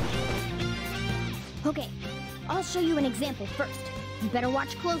 Okay, I'll show you an example first. You better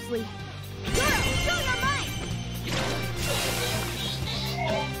watch closely. Girl, show your might!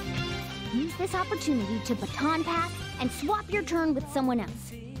 Use this opportunity to baton pass and swap your turn with someone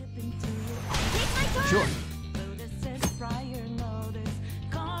else. Take my turn! Sure.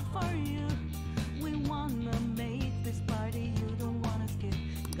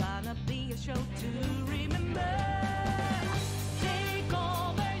 Show to remember. Take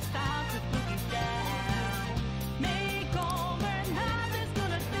over, stop the boogie down. Make over, nothing's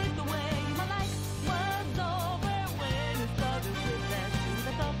gonna take away. My life was over when it started with that shoe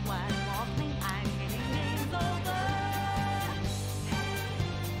that the white walking. I'm getting game's over.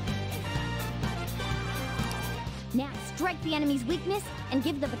 Now strike the enemy's weakness and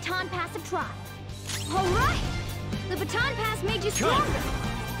give the baton pass a try. All right! The baton pass made you stronger.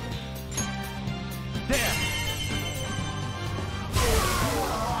 There!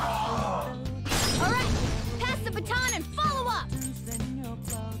 All right, pass the baton and follow up.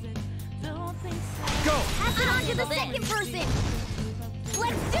 Go! Pass it on to the second person.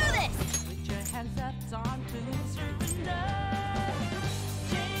 Let's do this. Put your hands up, time to surrender.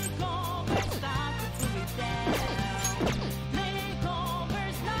 Take over, stop the boogie down. Make over,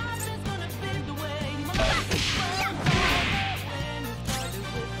 nothing's gonna fade away. My life was over when it started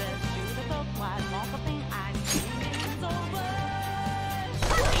with that shoe that the white walk of thing. I see it's over.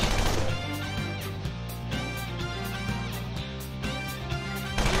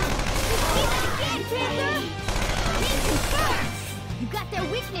 Panther! Team confirmed! You got their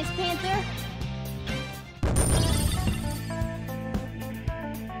weakness, Panther!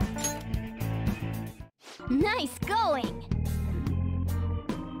 Nice going!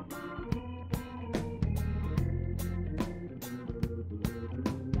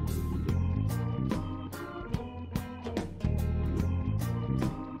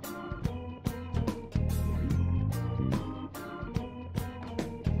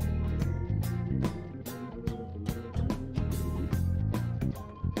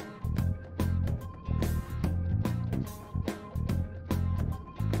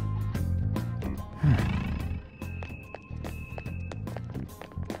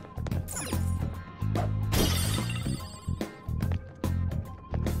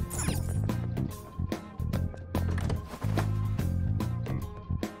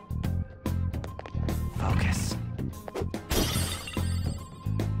 Focus.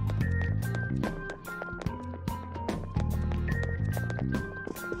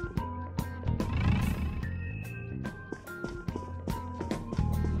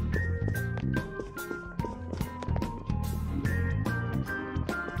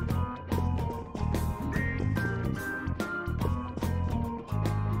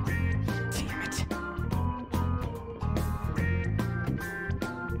 Damn it.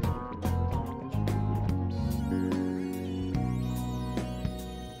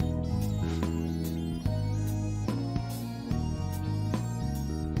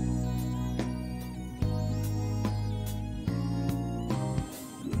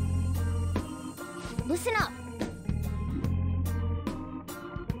 Listen up.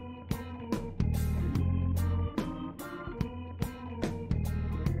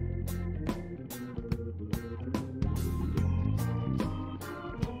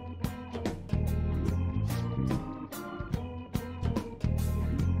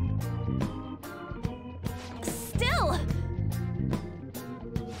 Still!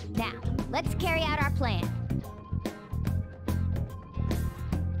 Now, let's carry out our plan.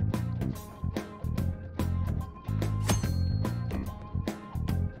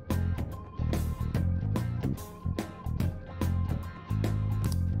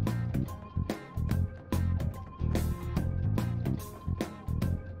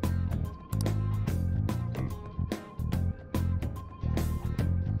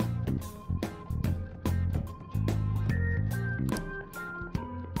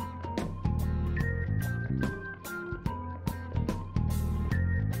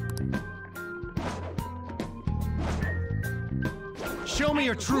 Show me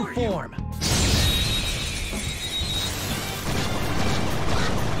your true form!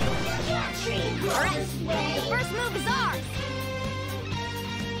 Alright, the first move is ours!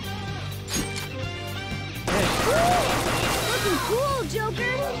 Looking cool,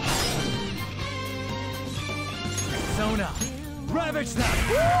 Joker! Sona, ravage them!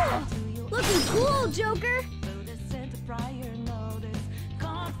 Looking cool, Joker!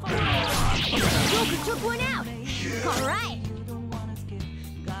 Joker took one out! Alright!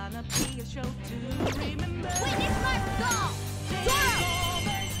 Witness my fall!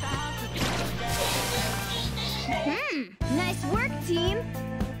 Nice work, team!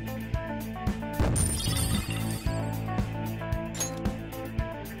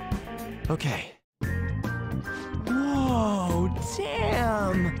 Okay. Whoa,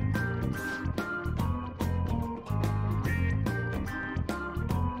 damn!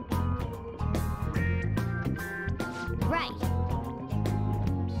 Right.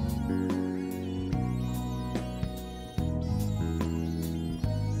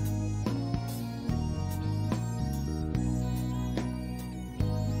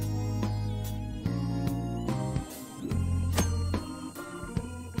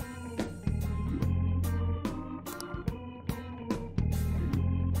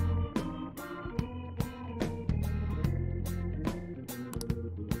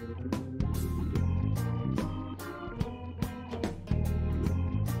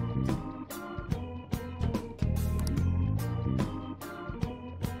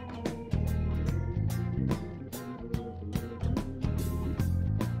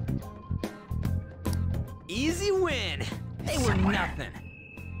 Easy win! They were nothing.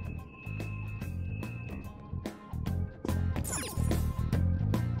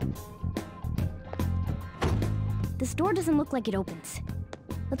 This door doesn't look like it opens.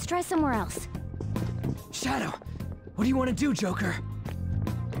 Let's try somewhere else. Shadow, what do you want to do, Joker?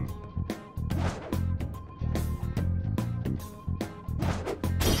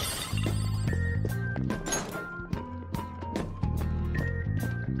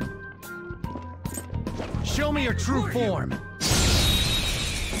 Show me your true form!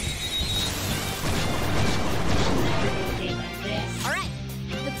 Alright,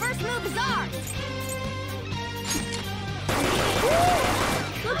 the first move is ours!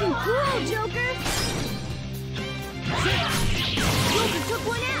 Looking cool, Joker! Joker took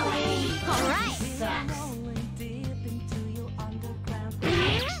one out! Alright!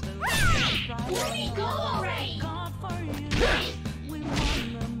 Let me go already!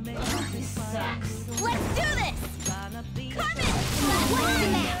 This sucks. Let's do this! Come in! What's the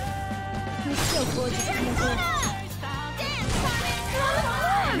map? You're so gorgeous, Panther. Dance, Carmen! Come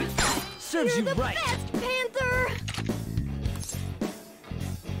on! Serves You're you the right. best, Panther!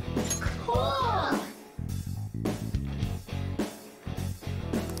 Cool!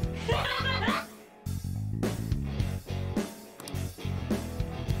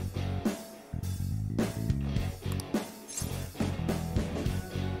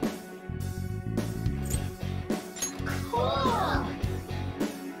 Cool!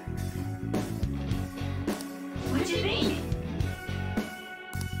 What do you think?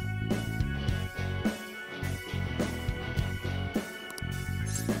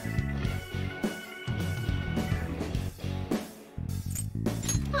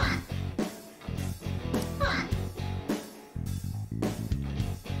 Huh. Huh.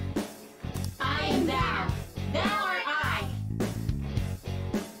 I am thou. Thou art I.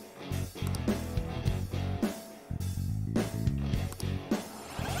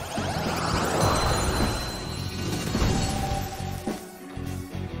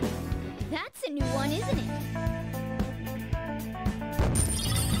 That's a new one, isn't it?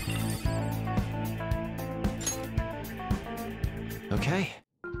 Okay.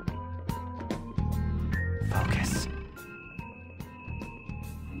 Focus.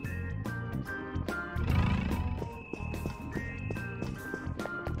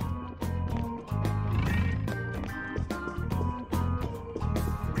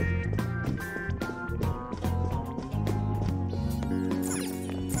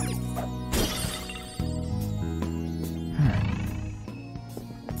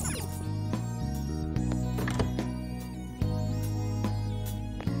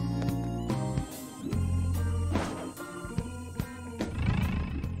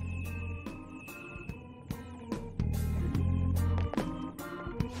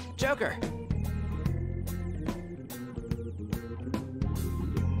 Joker!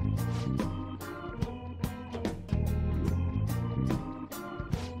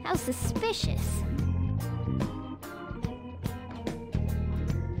 How suspicious.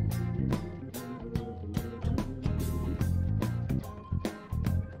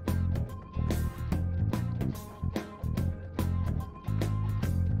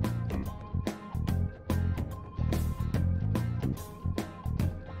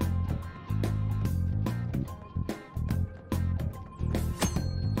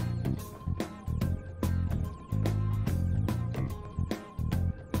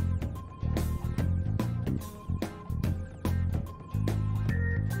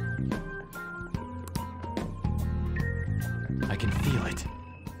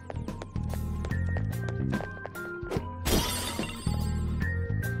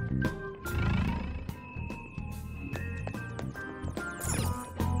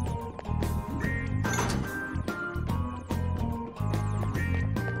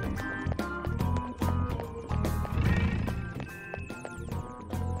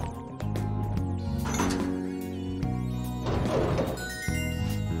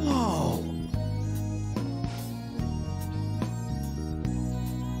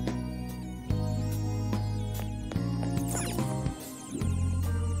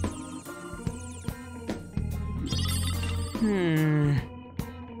 Now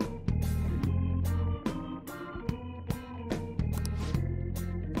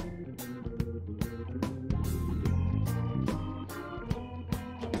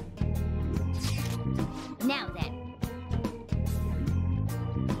then.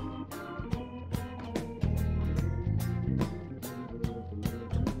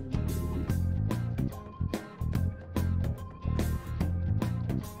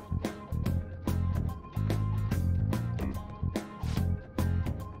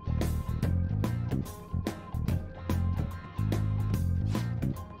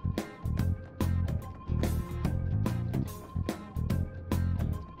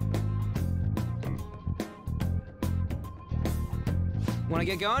 Wanna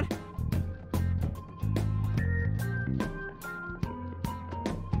get going?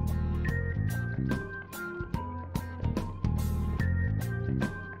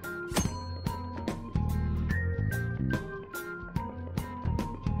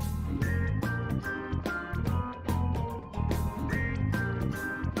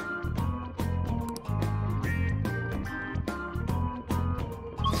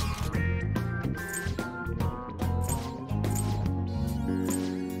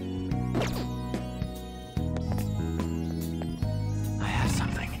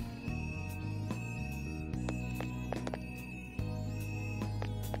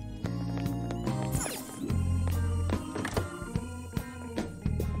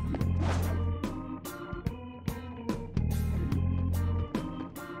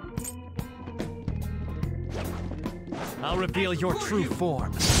 I'll reveal your true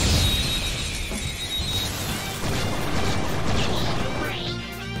form.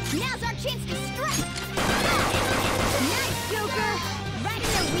 Now's our chance to strike! Nice, Joker! Right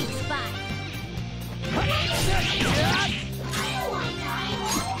in the weak spot!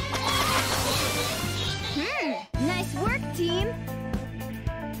 Nice work, team!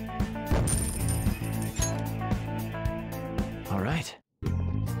 All right.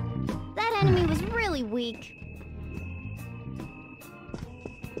 That enemy was really weak.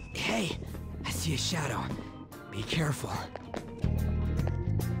 Hey, I see a shadow. Be careful.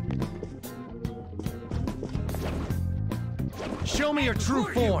 Show me your true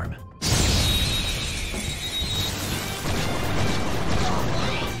form.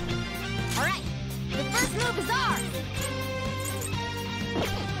 All right, the first move is ours.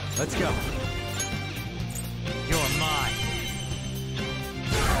 Let's go. You're mine.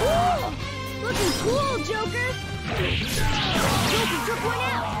 Woo! Looking cool, Joker. Joker took one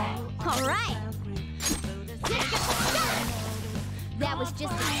out. All right. That was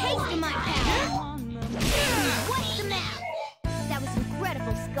just a taste of my power. What's the map? That was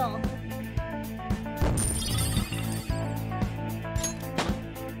incredible, Skull.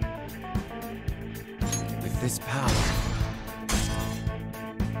 With this power.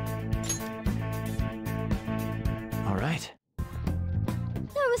 All right.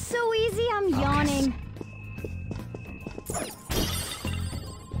 That was so easy, I'm yawning.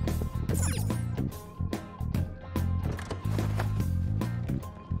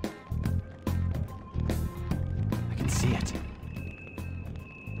 I can see it.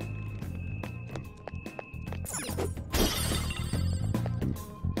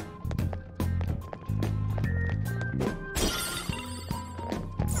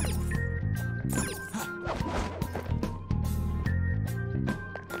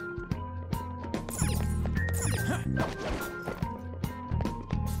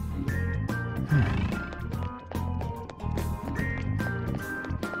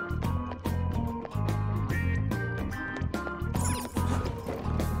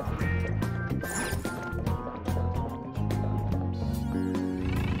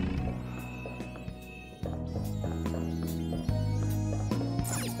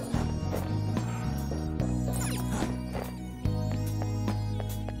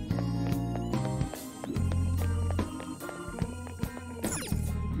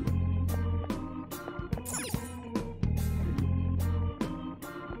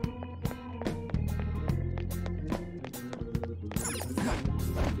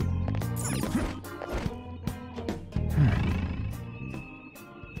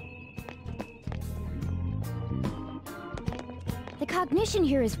 The cognition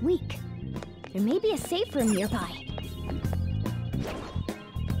here is weak. There may be a safe room nearby.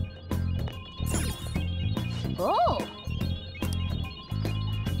 Oh!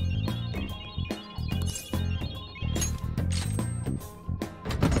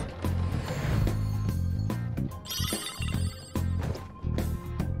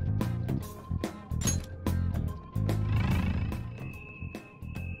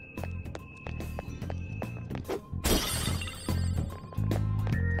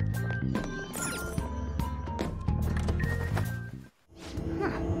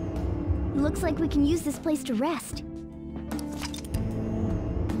 Looks like we can use this place to rest.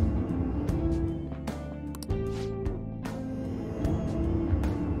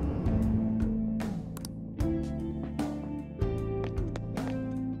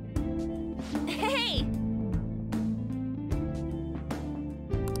 Hey!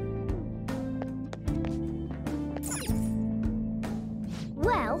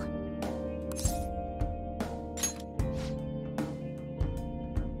 Well...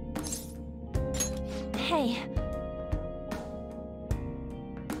 Hey.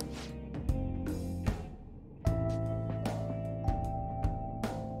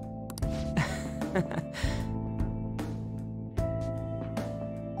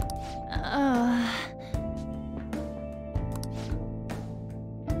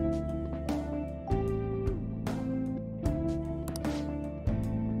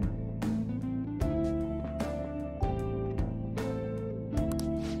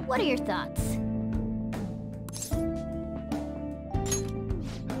 What are your thoughts?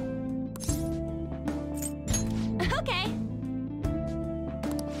 Okay.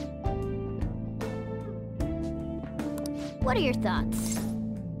 What are your thoughts?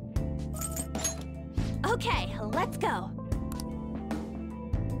 Okay, let's go.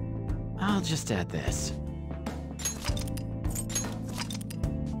 I'll just add this.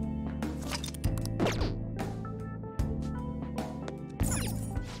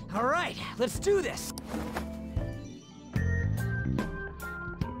 All right, let's do this.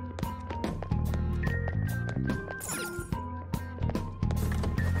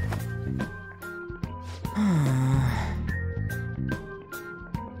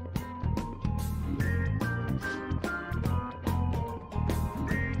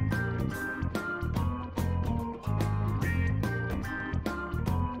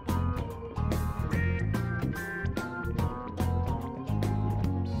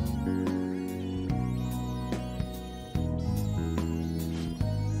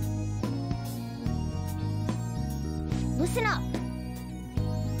 Listen up.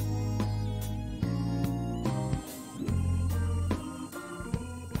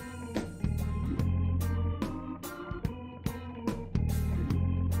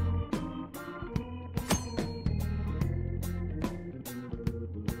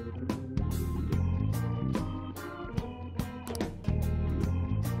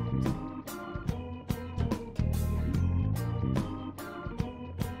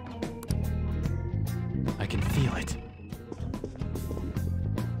 I can feel it.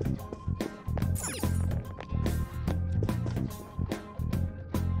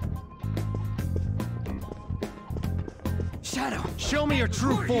 Shadow, show me your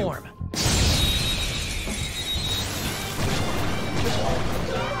true form.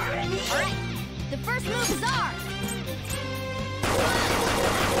 Alright, the first move is ours!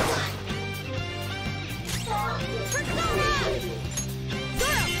 Persona!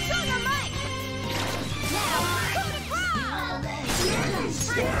 Zoro, show your might! Now, coup de grace!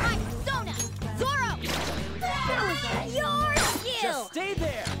 Turn my persona! Zoro! That was your skill! Just stay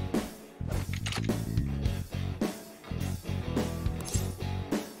there!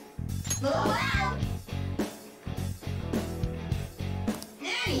 Wow!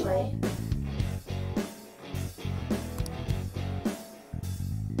 Anyway...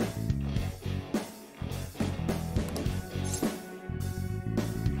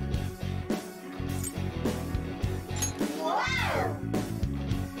 Wow!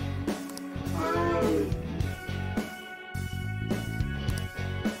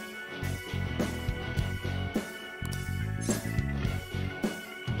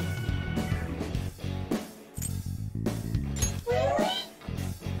 Really?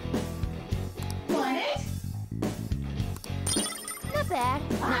 Want it? Not bad.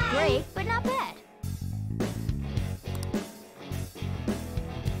 Not great, but not bad.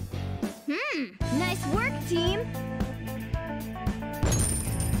 Nice work, team.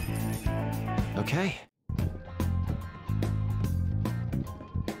 Okay.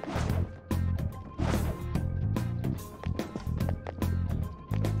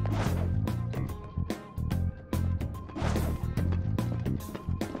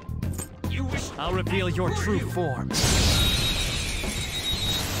 I'll reveal your true form.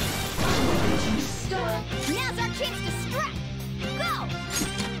 Now's our chance to strike. Go!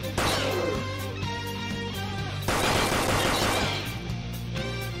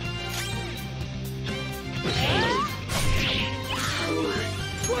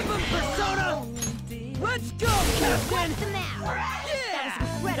 Persona! Let's go, Captain! What's the matter? Yeah! That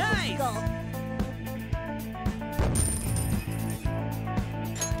was incredible, Nice! Skull.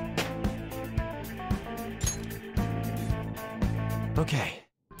 Okay.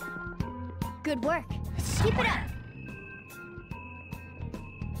 Good work. Keep it up.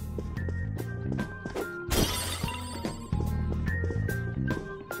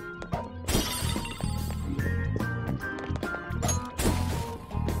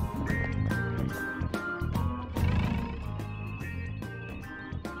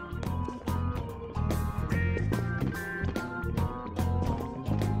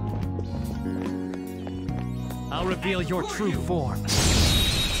 I'll reveal your true form.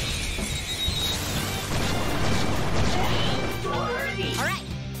 Alright,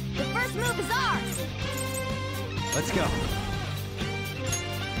 the first move is ours! Let's go.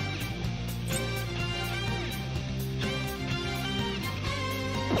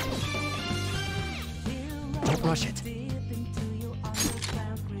 Don't rush it.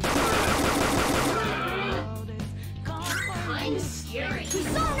 I'm scary.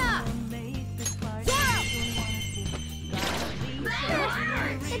 Persona! Zoro!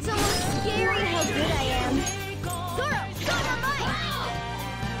 It's almost scary how good I am. Zoro, Dynamite!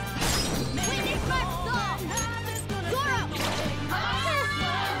 Witness my soul! Zoro!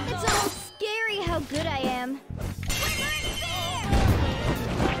 It's almost scary how good I am.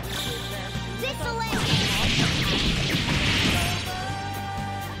 Dixieland!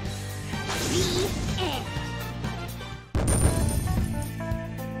 The end.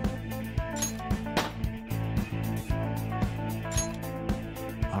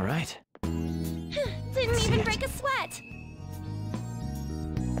 All right. Didn't even break a sweat.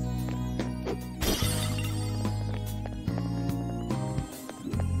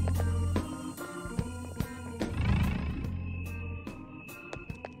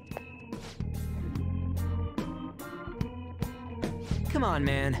 Come on,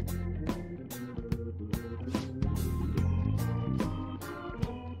 man.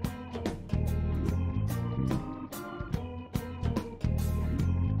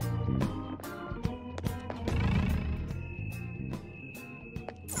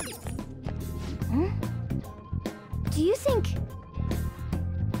 Do you think...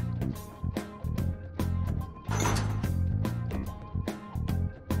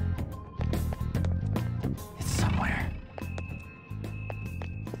 It's somewhere.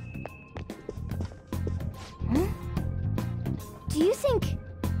 Do you think...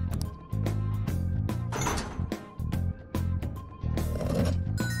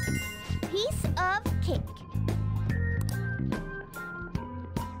 Piece of cake.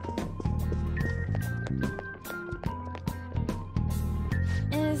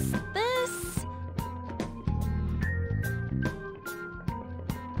 Is this...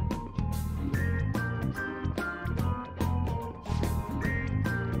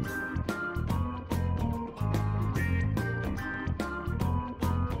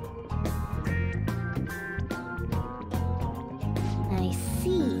 I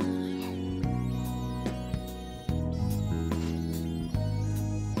see.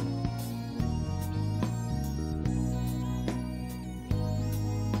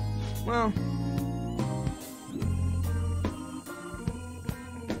 Well...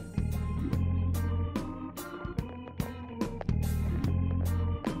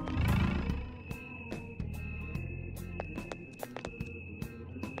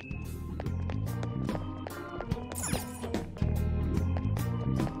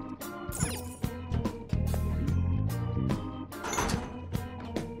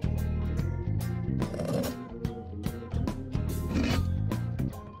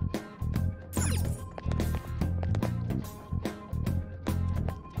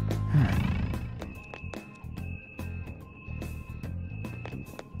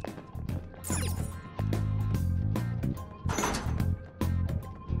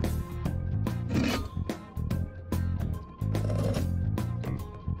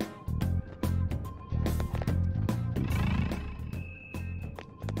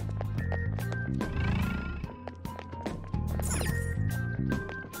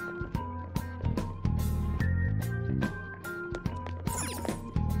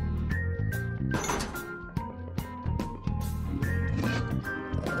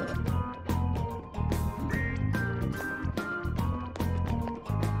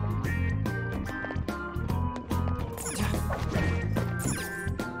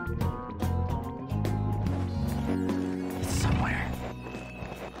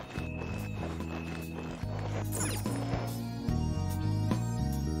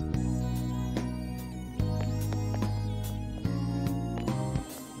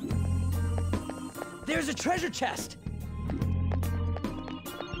 There's a treasure chest!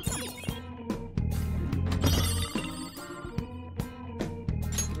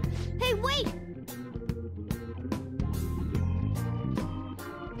 Hey, wait!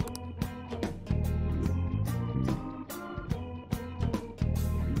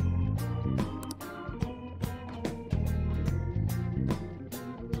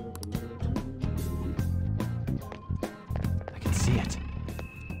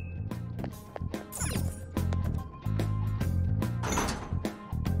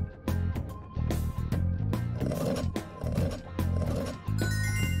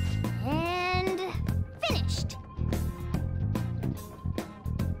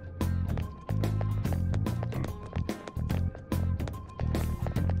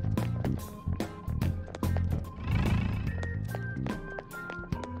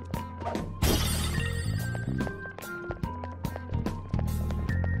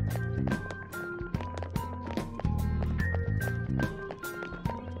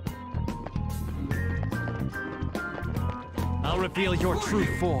 reveal your true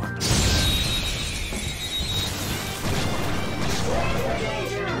form.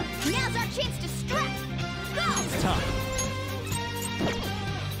 Now's our chance to strike! Go! It's time.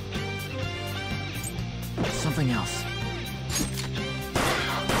 Something else.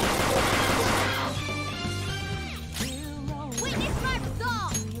 Witness my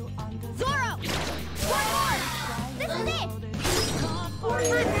resolve! Zoro! One more! This is it! For my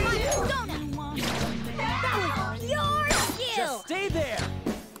persona! That was pure skill! Just stay there!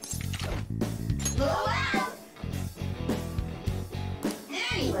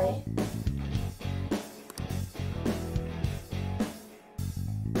 Anyway...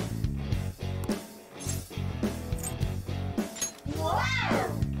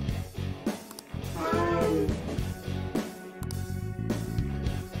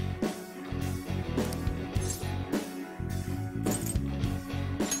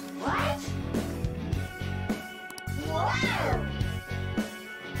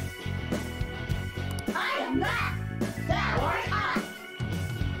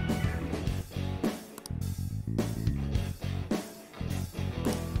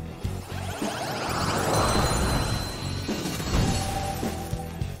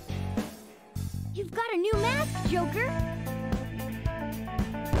 You've got a new mask, Joker!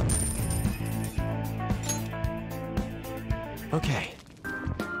 Okay.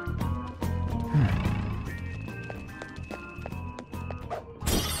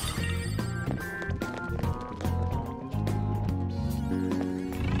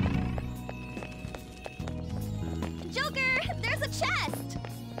 Joker, there's a chest!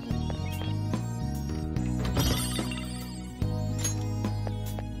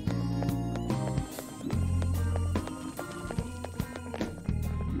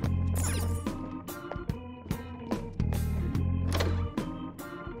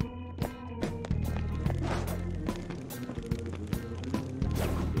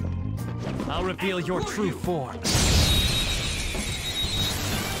 I'll reveal your true form.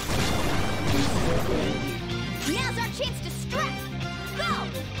 Now's our chance to strike! Go!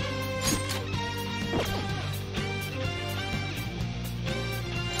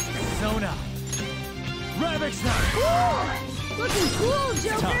 Persona. Rabbit Snipe! Looking cool,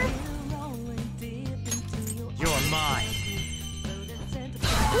 Joker! You're mine.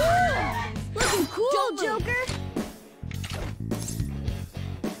 Looking cool, Joker!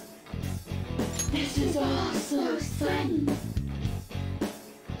 This is all so sudden.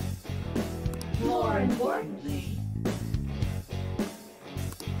 More importantly,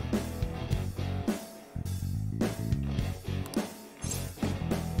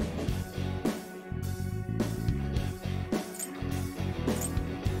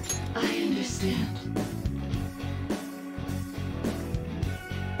 I understand.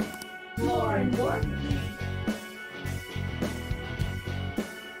 More importantly,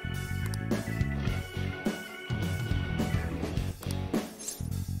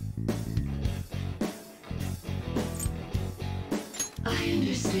 I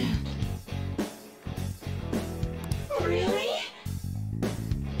understand. Really?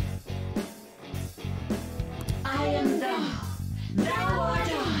 I am thou. Thou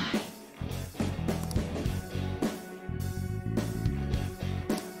art I.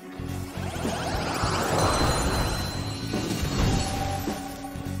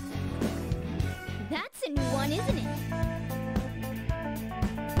 That's a new one, isn't it?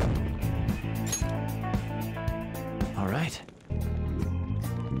 All right.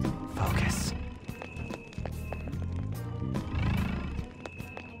 Focus.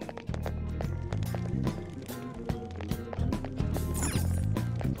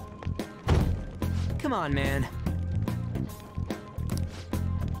 Come on, man.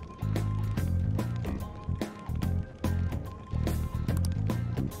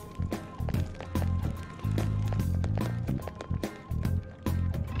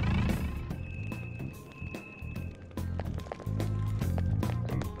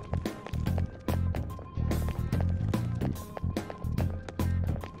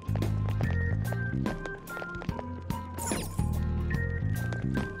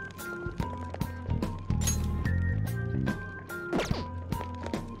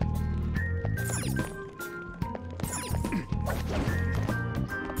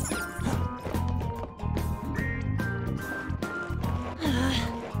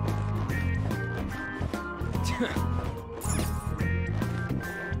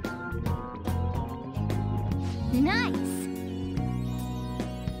 Nice!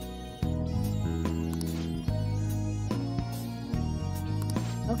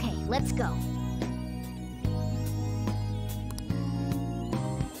 Okay, let's go.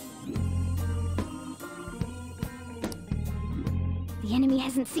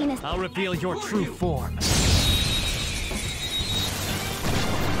 hasn't seen us. I'll reveal your true form.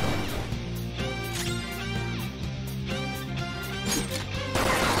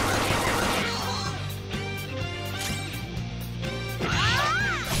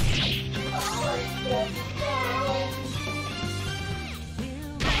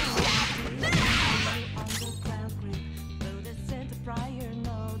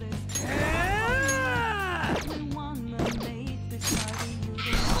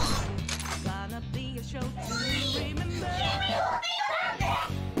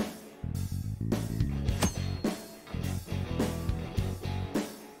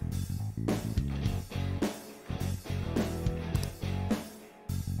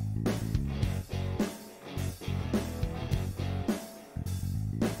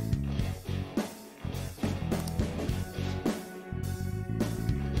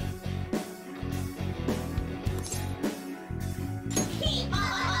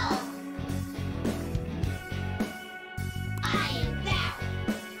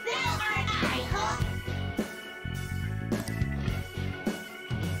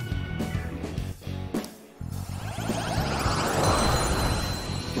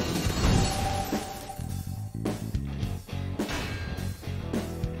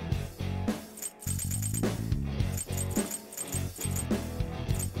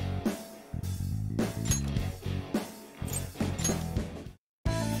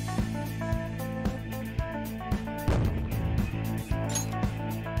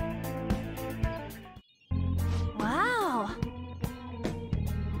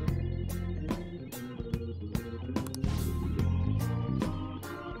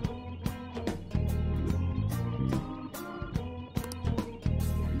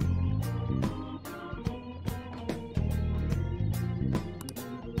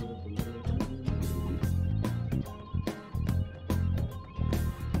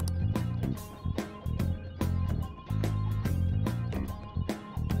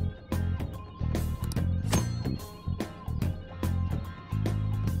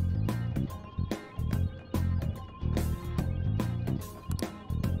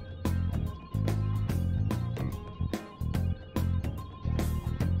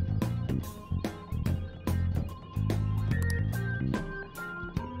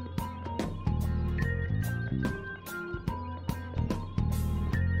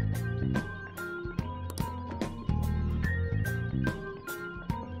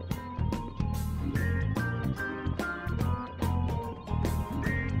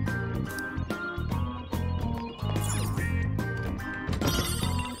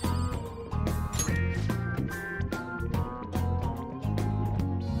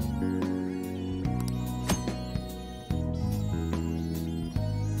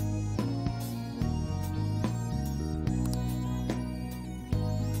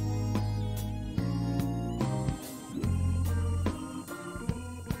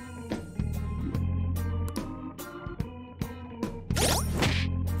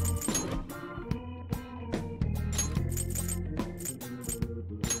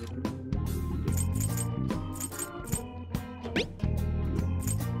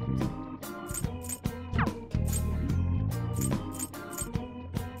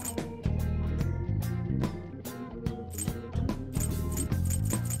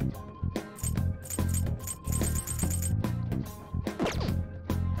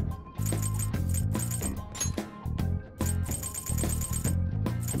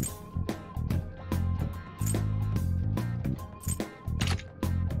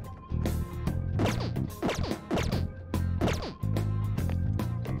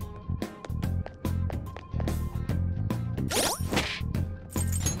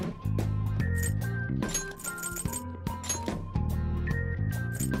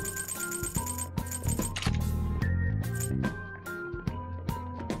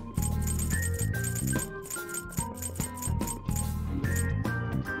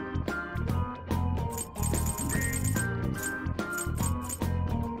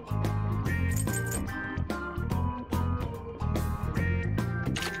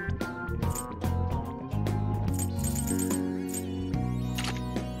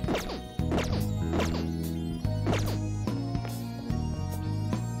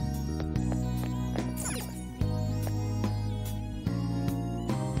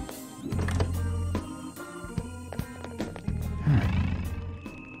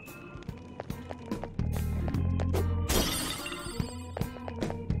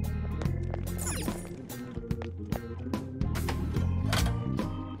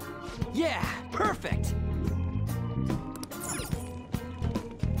 Yeah, perfect!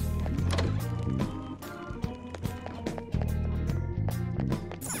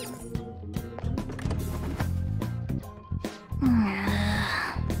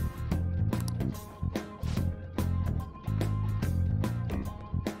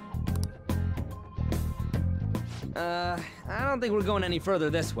 don't think we're going any further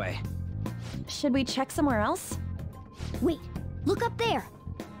this way. Should we check somewhere else? Wait, look up there.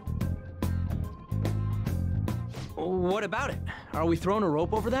 What about it? Are we throwing a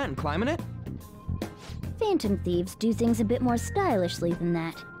rope over that and climbing it? Phantom thieves do things a bit more stylishly than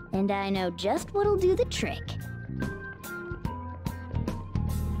that, and I know just what'll do the trick.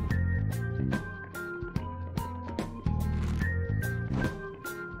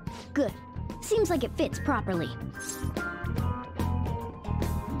 Good. Seems like it fits properly.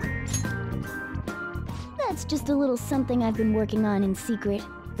 That's just a little something I've been working on in secret.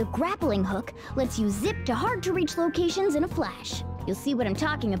 The grappling hook lets you zip to hard-to-reach locations in a flash. You'll see what I'm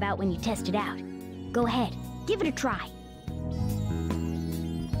talking about when you test it out. Go ahead, give it a try.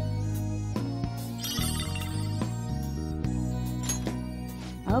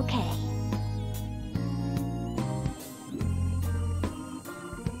 Okay.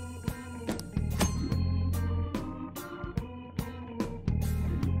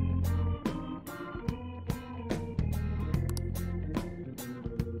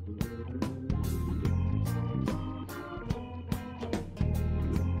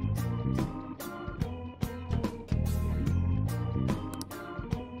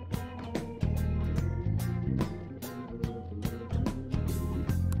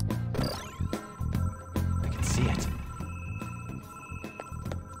 See it.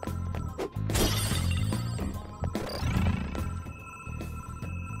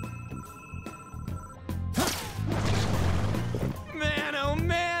 Man, oh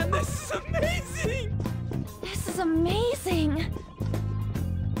man, this is amazing! This is amazing!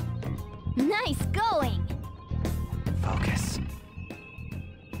 Nice going! Focus.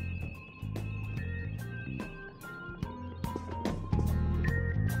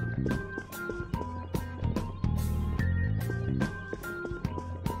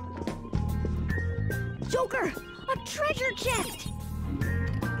 Joker! A treasure chest!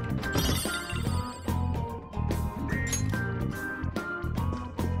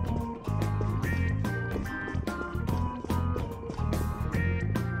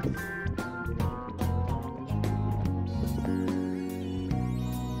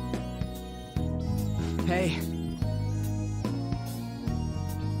 Hey.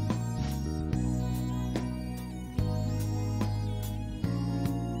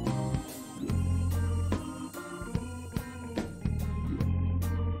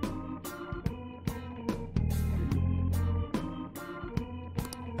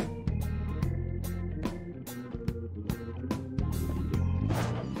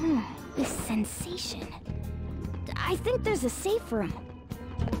 This sensation. I think there's a safe room.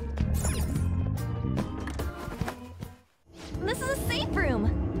 This is a safe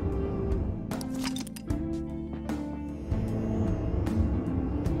room!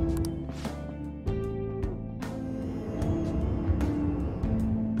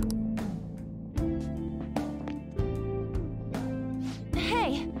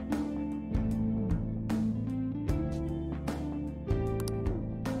 Hey!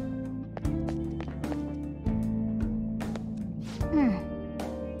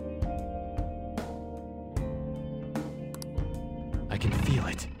 I can feel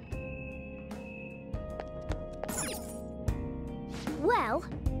it. Well...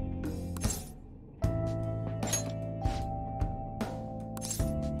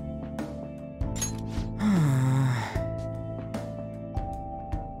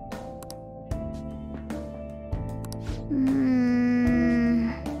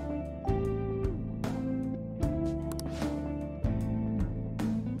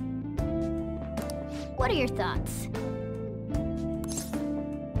 What are your thoughts?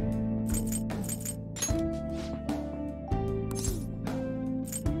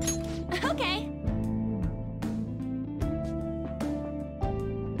 Okay.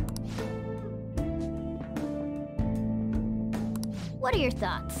 What are your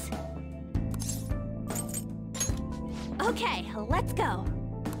thoughts? Okay, let's go.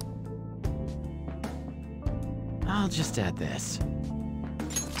 I'll just add this.